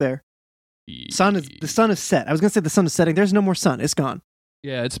 o'clock there. The sun is set. I was gonna say the sun is setting. There's no more sun. It's gone.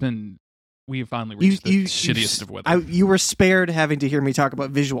 Yeah, we finally reached the shittiest of weather. You were spared having to hear me talk about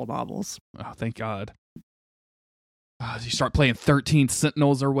visual novels. Oh, thank God. You start playing 13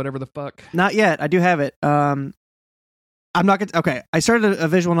 Sentinels or whatever the fuck. Not yet. I do have it. I'm not gonna. Okay, I started a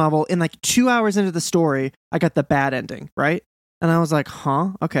visual novel. In like 2 hours into the story, I got the bad ending. Right. And I was like,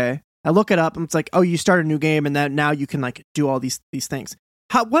 huh? Okay. I look it up and it's like, oh, you start a new game and that now you can like do all these things.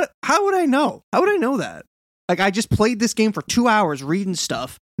 How would I know? How would I know that? Like I just played this game for 2 hours reading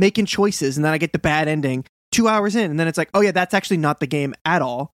stuff, making choices, and then I get the bad ending 2 hours in. And then it's like, oh yeah, that's actually not the game at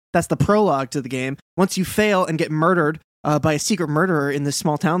all. That's the prologue to the game. Once you fail and get murdered by a secret murderer in this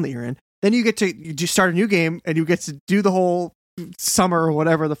small town that you're in, then you just start a new game and you get to do the whole summer or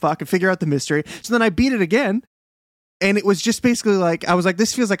whatever the fuck and figure out the mystery. So then I beat it again. And it was just basically like, I was like,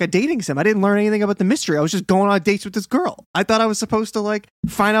 this feels like a dating sim. I didn't learn anything about the mystery. I was just going on dates with this girl. I thought I was supposed to like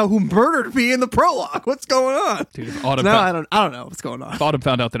find out who murdered me in the prologue. What's going on? Dude, if I don't know what's going on. If Autumn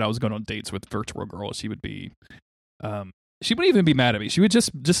found out that I was going on dates with Virtual Girl, she would be, she wouldn't even be mad at me. She would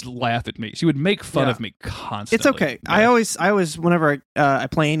just laugh at me. She would make fun of me constantly. It's okay. Yeah. I always, whenever I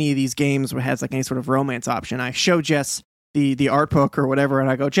play any of these games where it has like any sort of romance option, I show Jess the art book or whatever, and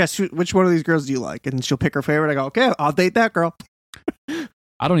I go, Jess, which one of these girls do you like? And she'll pick her favorite. I go, okay, I'll date that girl.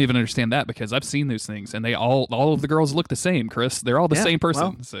 I don't even understand that because I've seen those things and they all of the girls look the same, Chris. They're all the same person.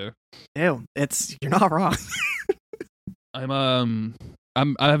 Well, so ew, you're not wrong. I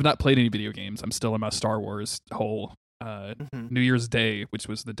have not played any video games. I'm still in my Star Wars whole New Year's Day, which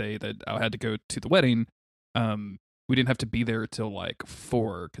was the day that I had to go to the wedding. We didn't have to be there till like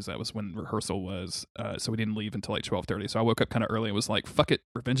 4 because that was when rehearsal was. So we didn't leave until like 12:30. So I woke up kind of early and was like, "Fuck it,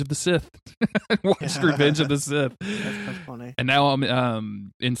 Revenge of the Sith." Watched Revenge of the Sith. That's funny. And now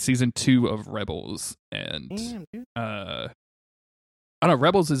I'm in season 2 of Rebels, and I don't know.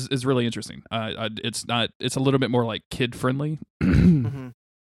 Rebels is really interesting. It's a little bit more like kid friendly.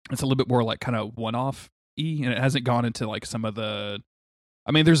 It's a little bit more like kind of one-off and it hasn't gone into like some of the.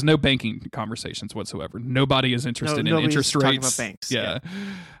 I mean, there's no banking conversations whatsoever. Nobody is interested in interest rates. Talking about banks. Yeah.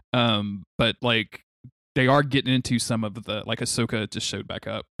 But like they are getting into some of the like Ahsoka just showed back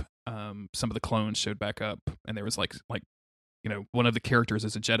up. Some of the clones showed back up, and there was like one of the characters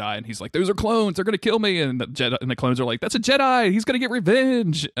is a Jedi, and he's like, "Those are clones. They're gonna kill me." And the clones are like, "That's a Jedi. He's gonna get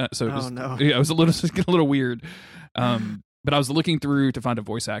revenge." So it was a little weird. But I was looking through to find a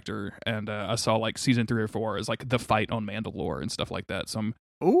voice actor, and I saw like season 3 or 4 is like the fight on Mandalore and stuff like that. So I'm,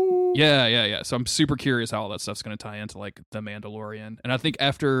 yeah. So I'm super curious how all that stuff's going to tie into like the Mandalorian. And I think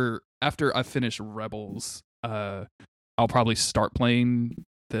after I finish Rebels, I'll probably start playing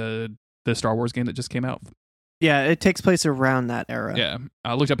the Star Wars game that just came out. Yeah, it takes place around that era. Yeah,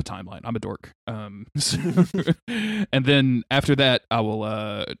 I looked up a timeline. I'm a dork. And then after that, I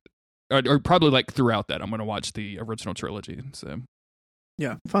will. Or probably like throughout that, I'm going to watch the original trilogy. So,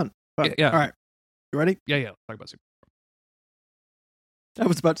 yeah, fun. Yeah. All right, you ready? Yeah. Talk about Super. I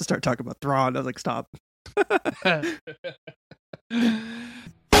was about to start talking about Thrawn. I was like, stop.